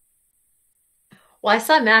 Well, I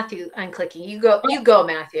saw Matthew unclicking. You go,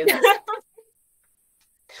 Matthew.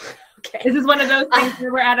 Okay. This is one of those things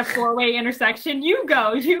where we're at a four-way intersection. You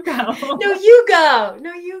go. No, you go.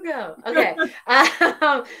 Okay.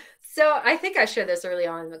 So I think I shared this early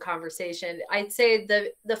on in the conversation. I'd say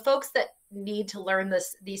the folks that need to learn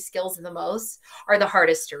these skills the most are the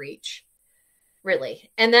hardest to reach, really.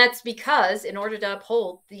 And that's because in order to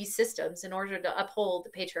uphold these systems, in order to uphold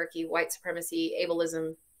the patriarchy, white supremacy,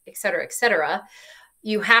 ableism, et cetera,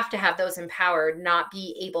 you have to have those empowered not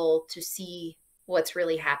be able to see what's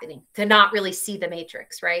really happening, to not really see the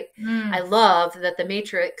matrix, right? Mm. I love that the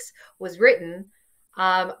Matrix was written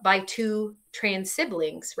by two trans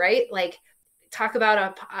siblings, right? Like, talk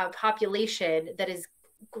about a population that is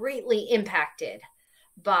greatly impacted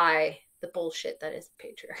by the bullshit that is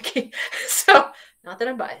patriarchy. So, not that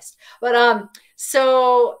I'm biased, but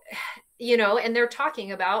so, you know, and they're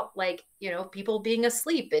talking about, like, you know, people being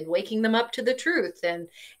asleep and waking them up to the truth, and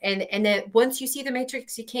that once you see the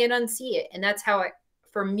matrix, you can't unsee it. And that's how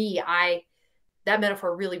for me, that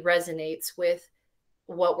metaphor really resonates with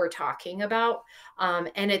what we're talking about.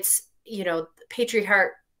 And it's, you know,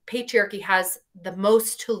 patriarchy has the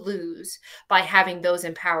most to lose by having those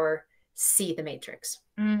in power see the matrix.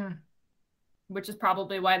 Mm. Which is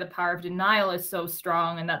probably why the power of denial is so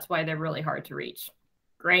strong, and that's why they're really hard to reach.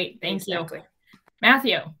 Great, thank you.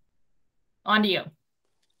 Matthew, on to you.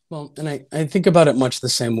 Well, and I think about it much the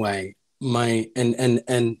same way. Right,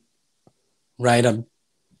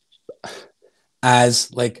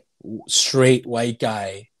 as like straight white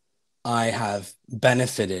guy, I have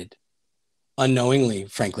benefited unknowingly,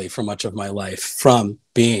 frankly, for much of my life from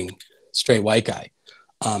being straight white guy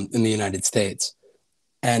in the United States.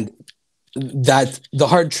 And that the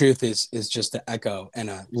hard truth is just to echo in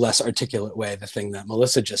a less articulate way the thing that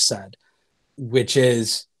Melissa just said, which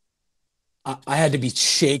is I had to be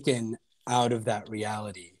shaken out of that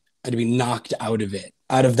reality. I had to be knocked out of it,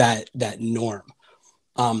 out of that norm.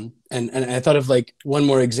 And I thought of like one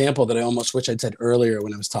more example that I almost wish I'd said earlier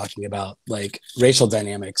when I was talking about like racial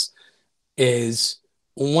dynamics, is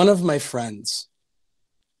one of my friends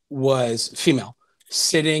was female,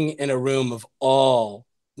 sitting in a room of all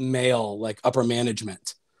male, like upper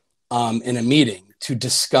management, in a meeting to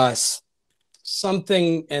discuss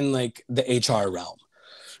something in like the HR realm.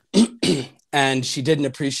 And she didn't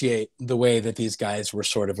appreciate the way that these guys were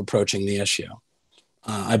sort of approaching the issue.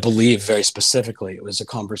 I believe very specifically it was a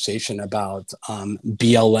conversation about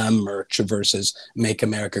BLM merch versus Make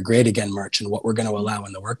America Great Again merch and what we're going to allow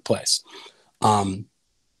in the workplace. And,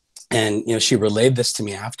 you know, she relayed this to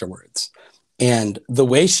me afterwards. And the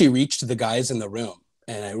way she reached the guys in the room,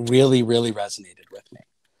 and it really, really resonated with me,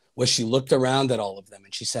 was she looked around at all of them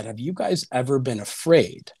and she said, have you guys ever been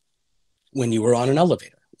afraid when you were on an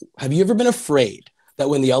elevator? Have you ever been afraid that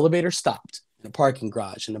when the elevator stopped in a parking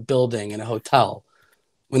garage, in a building, in a hotel,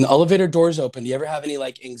 when the elevator doors open, do you ever have any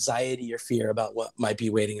like anxiety or fear about what might be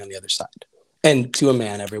waiting on the other side? And to a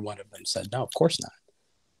man, every one of them said, no, of course not.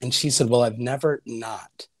 And she said, well, I've never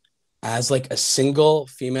not, as like a single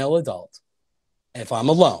female adult, if I'm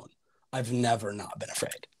alone, I've never not been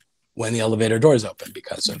afraid when the elevator doors open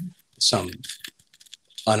because of some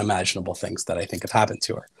unimaginable things that I think have happened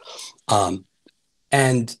to her.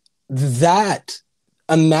 And that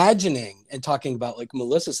imagining and talking about, like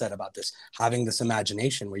Melissa said about this, having this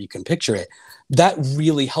imagination where you can picture it, that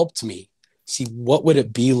really helped me see what would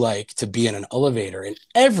it be like to be in an elevator. And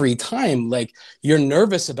every time, like, you're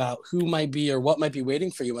nervous about who might be or what might be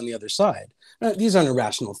waiting for you on the other side. Now, these aren't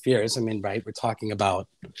irrational fears. I mean, right, we're talking about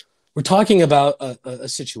a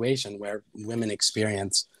situation where women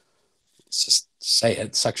experience, let's just say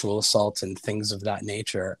it, sexual assault and things of that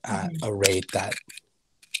nature at a rate that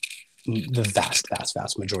the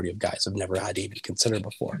vast majority of guys have never had to even consider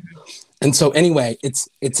before. And so anyway, it's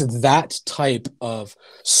that type of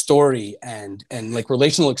story and like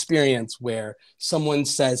relational experience where someone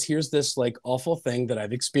says, here's this like awful thing that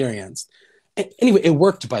I've experienced. And anyway, it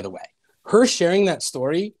worked, by the way. Her sharing that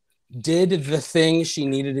story did the thing she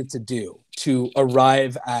needed it to do to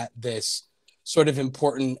arrive at this sort of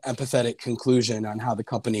important empathetic conclusion on how the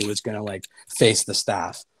company was going to like face the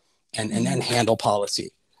staff and handle policy.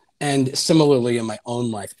 And similarly in my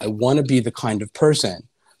own life, I want to be the kind of person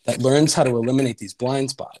that learns how to eliminate these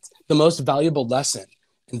blind spots. The most valuable lesson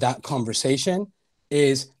in that conversation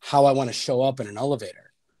is how I want to show up in an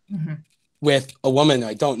elevator with a woman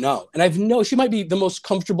I don't know. And she might be the most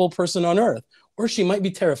comfortable person on earth, or she might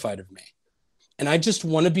be terrified of me. And I just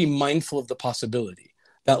want to be mindful of the possibility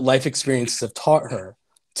that life experiences have taught her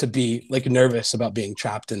to be like nervous about being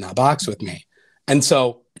trapped in that box with me. And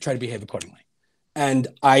so I try to behave accordingly. And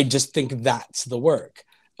I just think that's the work.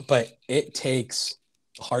 But it takes,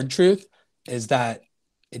 the hard truth is that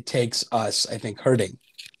it takes us, I think, hurting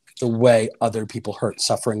the way other people hurt,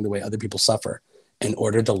 suffering the way other people suffer, in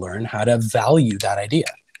order to learn how to value that idea.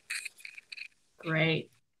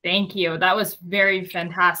 Great. Thank you. That was very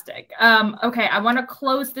fantastic. Okay, I want to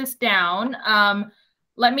close this down.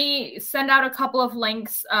 Let me send out a couple of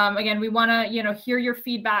links. Again, we want to, hear your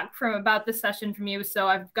feedback about this session from you. So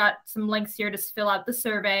I've got some links here to fill out the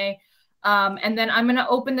survey. And then I'm going to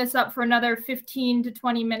open this up for another 15 to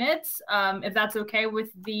 20 minutes, if that's okay with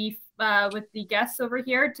the with the guests over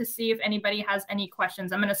here to see if anybody has any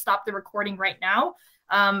questions. I'm going to stop the recording right now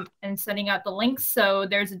and sending out the links. So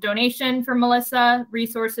there's a donation for Melissa,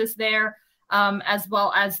 resources there, as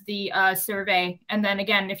well as the survey. And then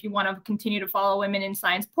again, if you want to continue to follow Women in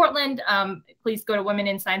Science Portland, please go to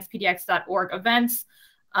womeninsciencepdx.org events.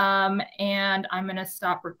 And I'm going to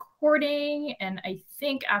stop recording. And I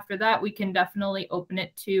think after that, we can definitely open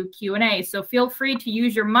it to Q&A. So feel free to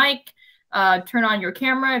use your mic, turn on your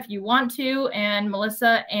camera if you want to. And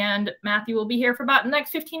Melissa and Matthew will be here for about the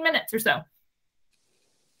next 15 minutes or so.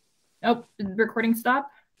 Oh, did the recording stop?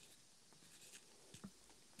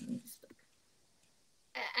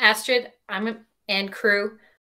 Astrid, and crew,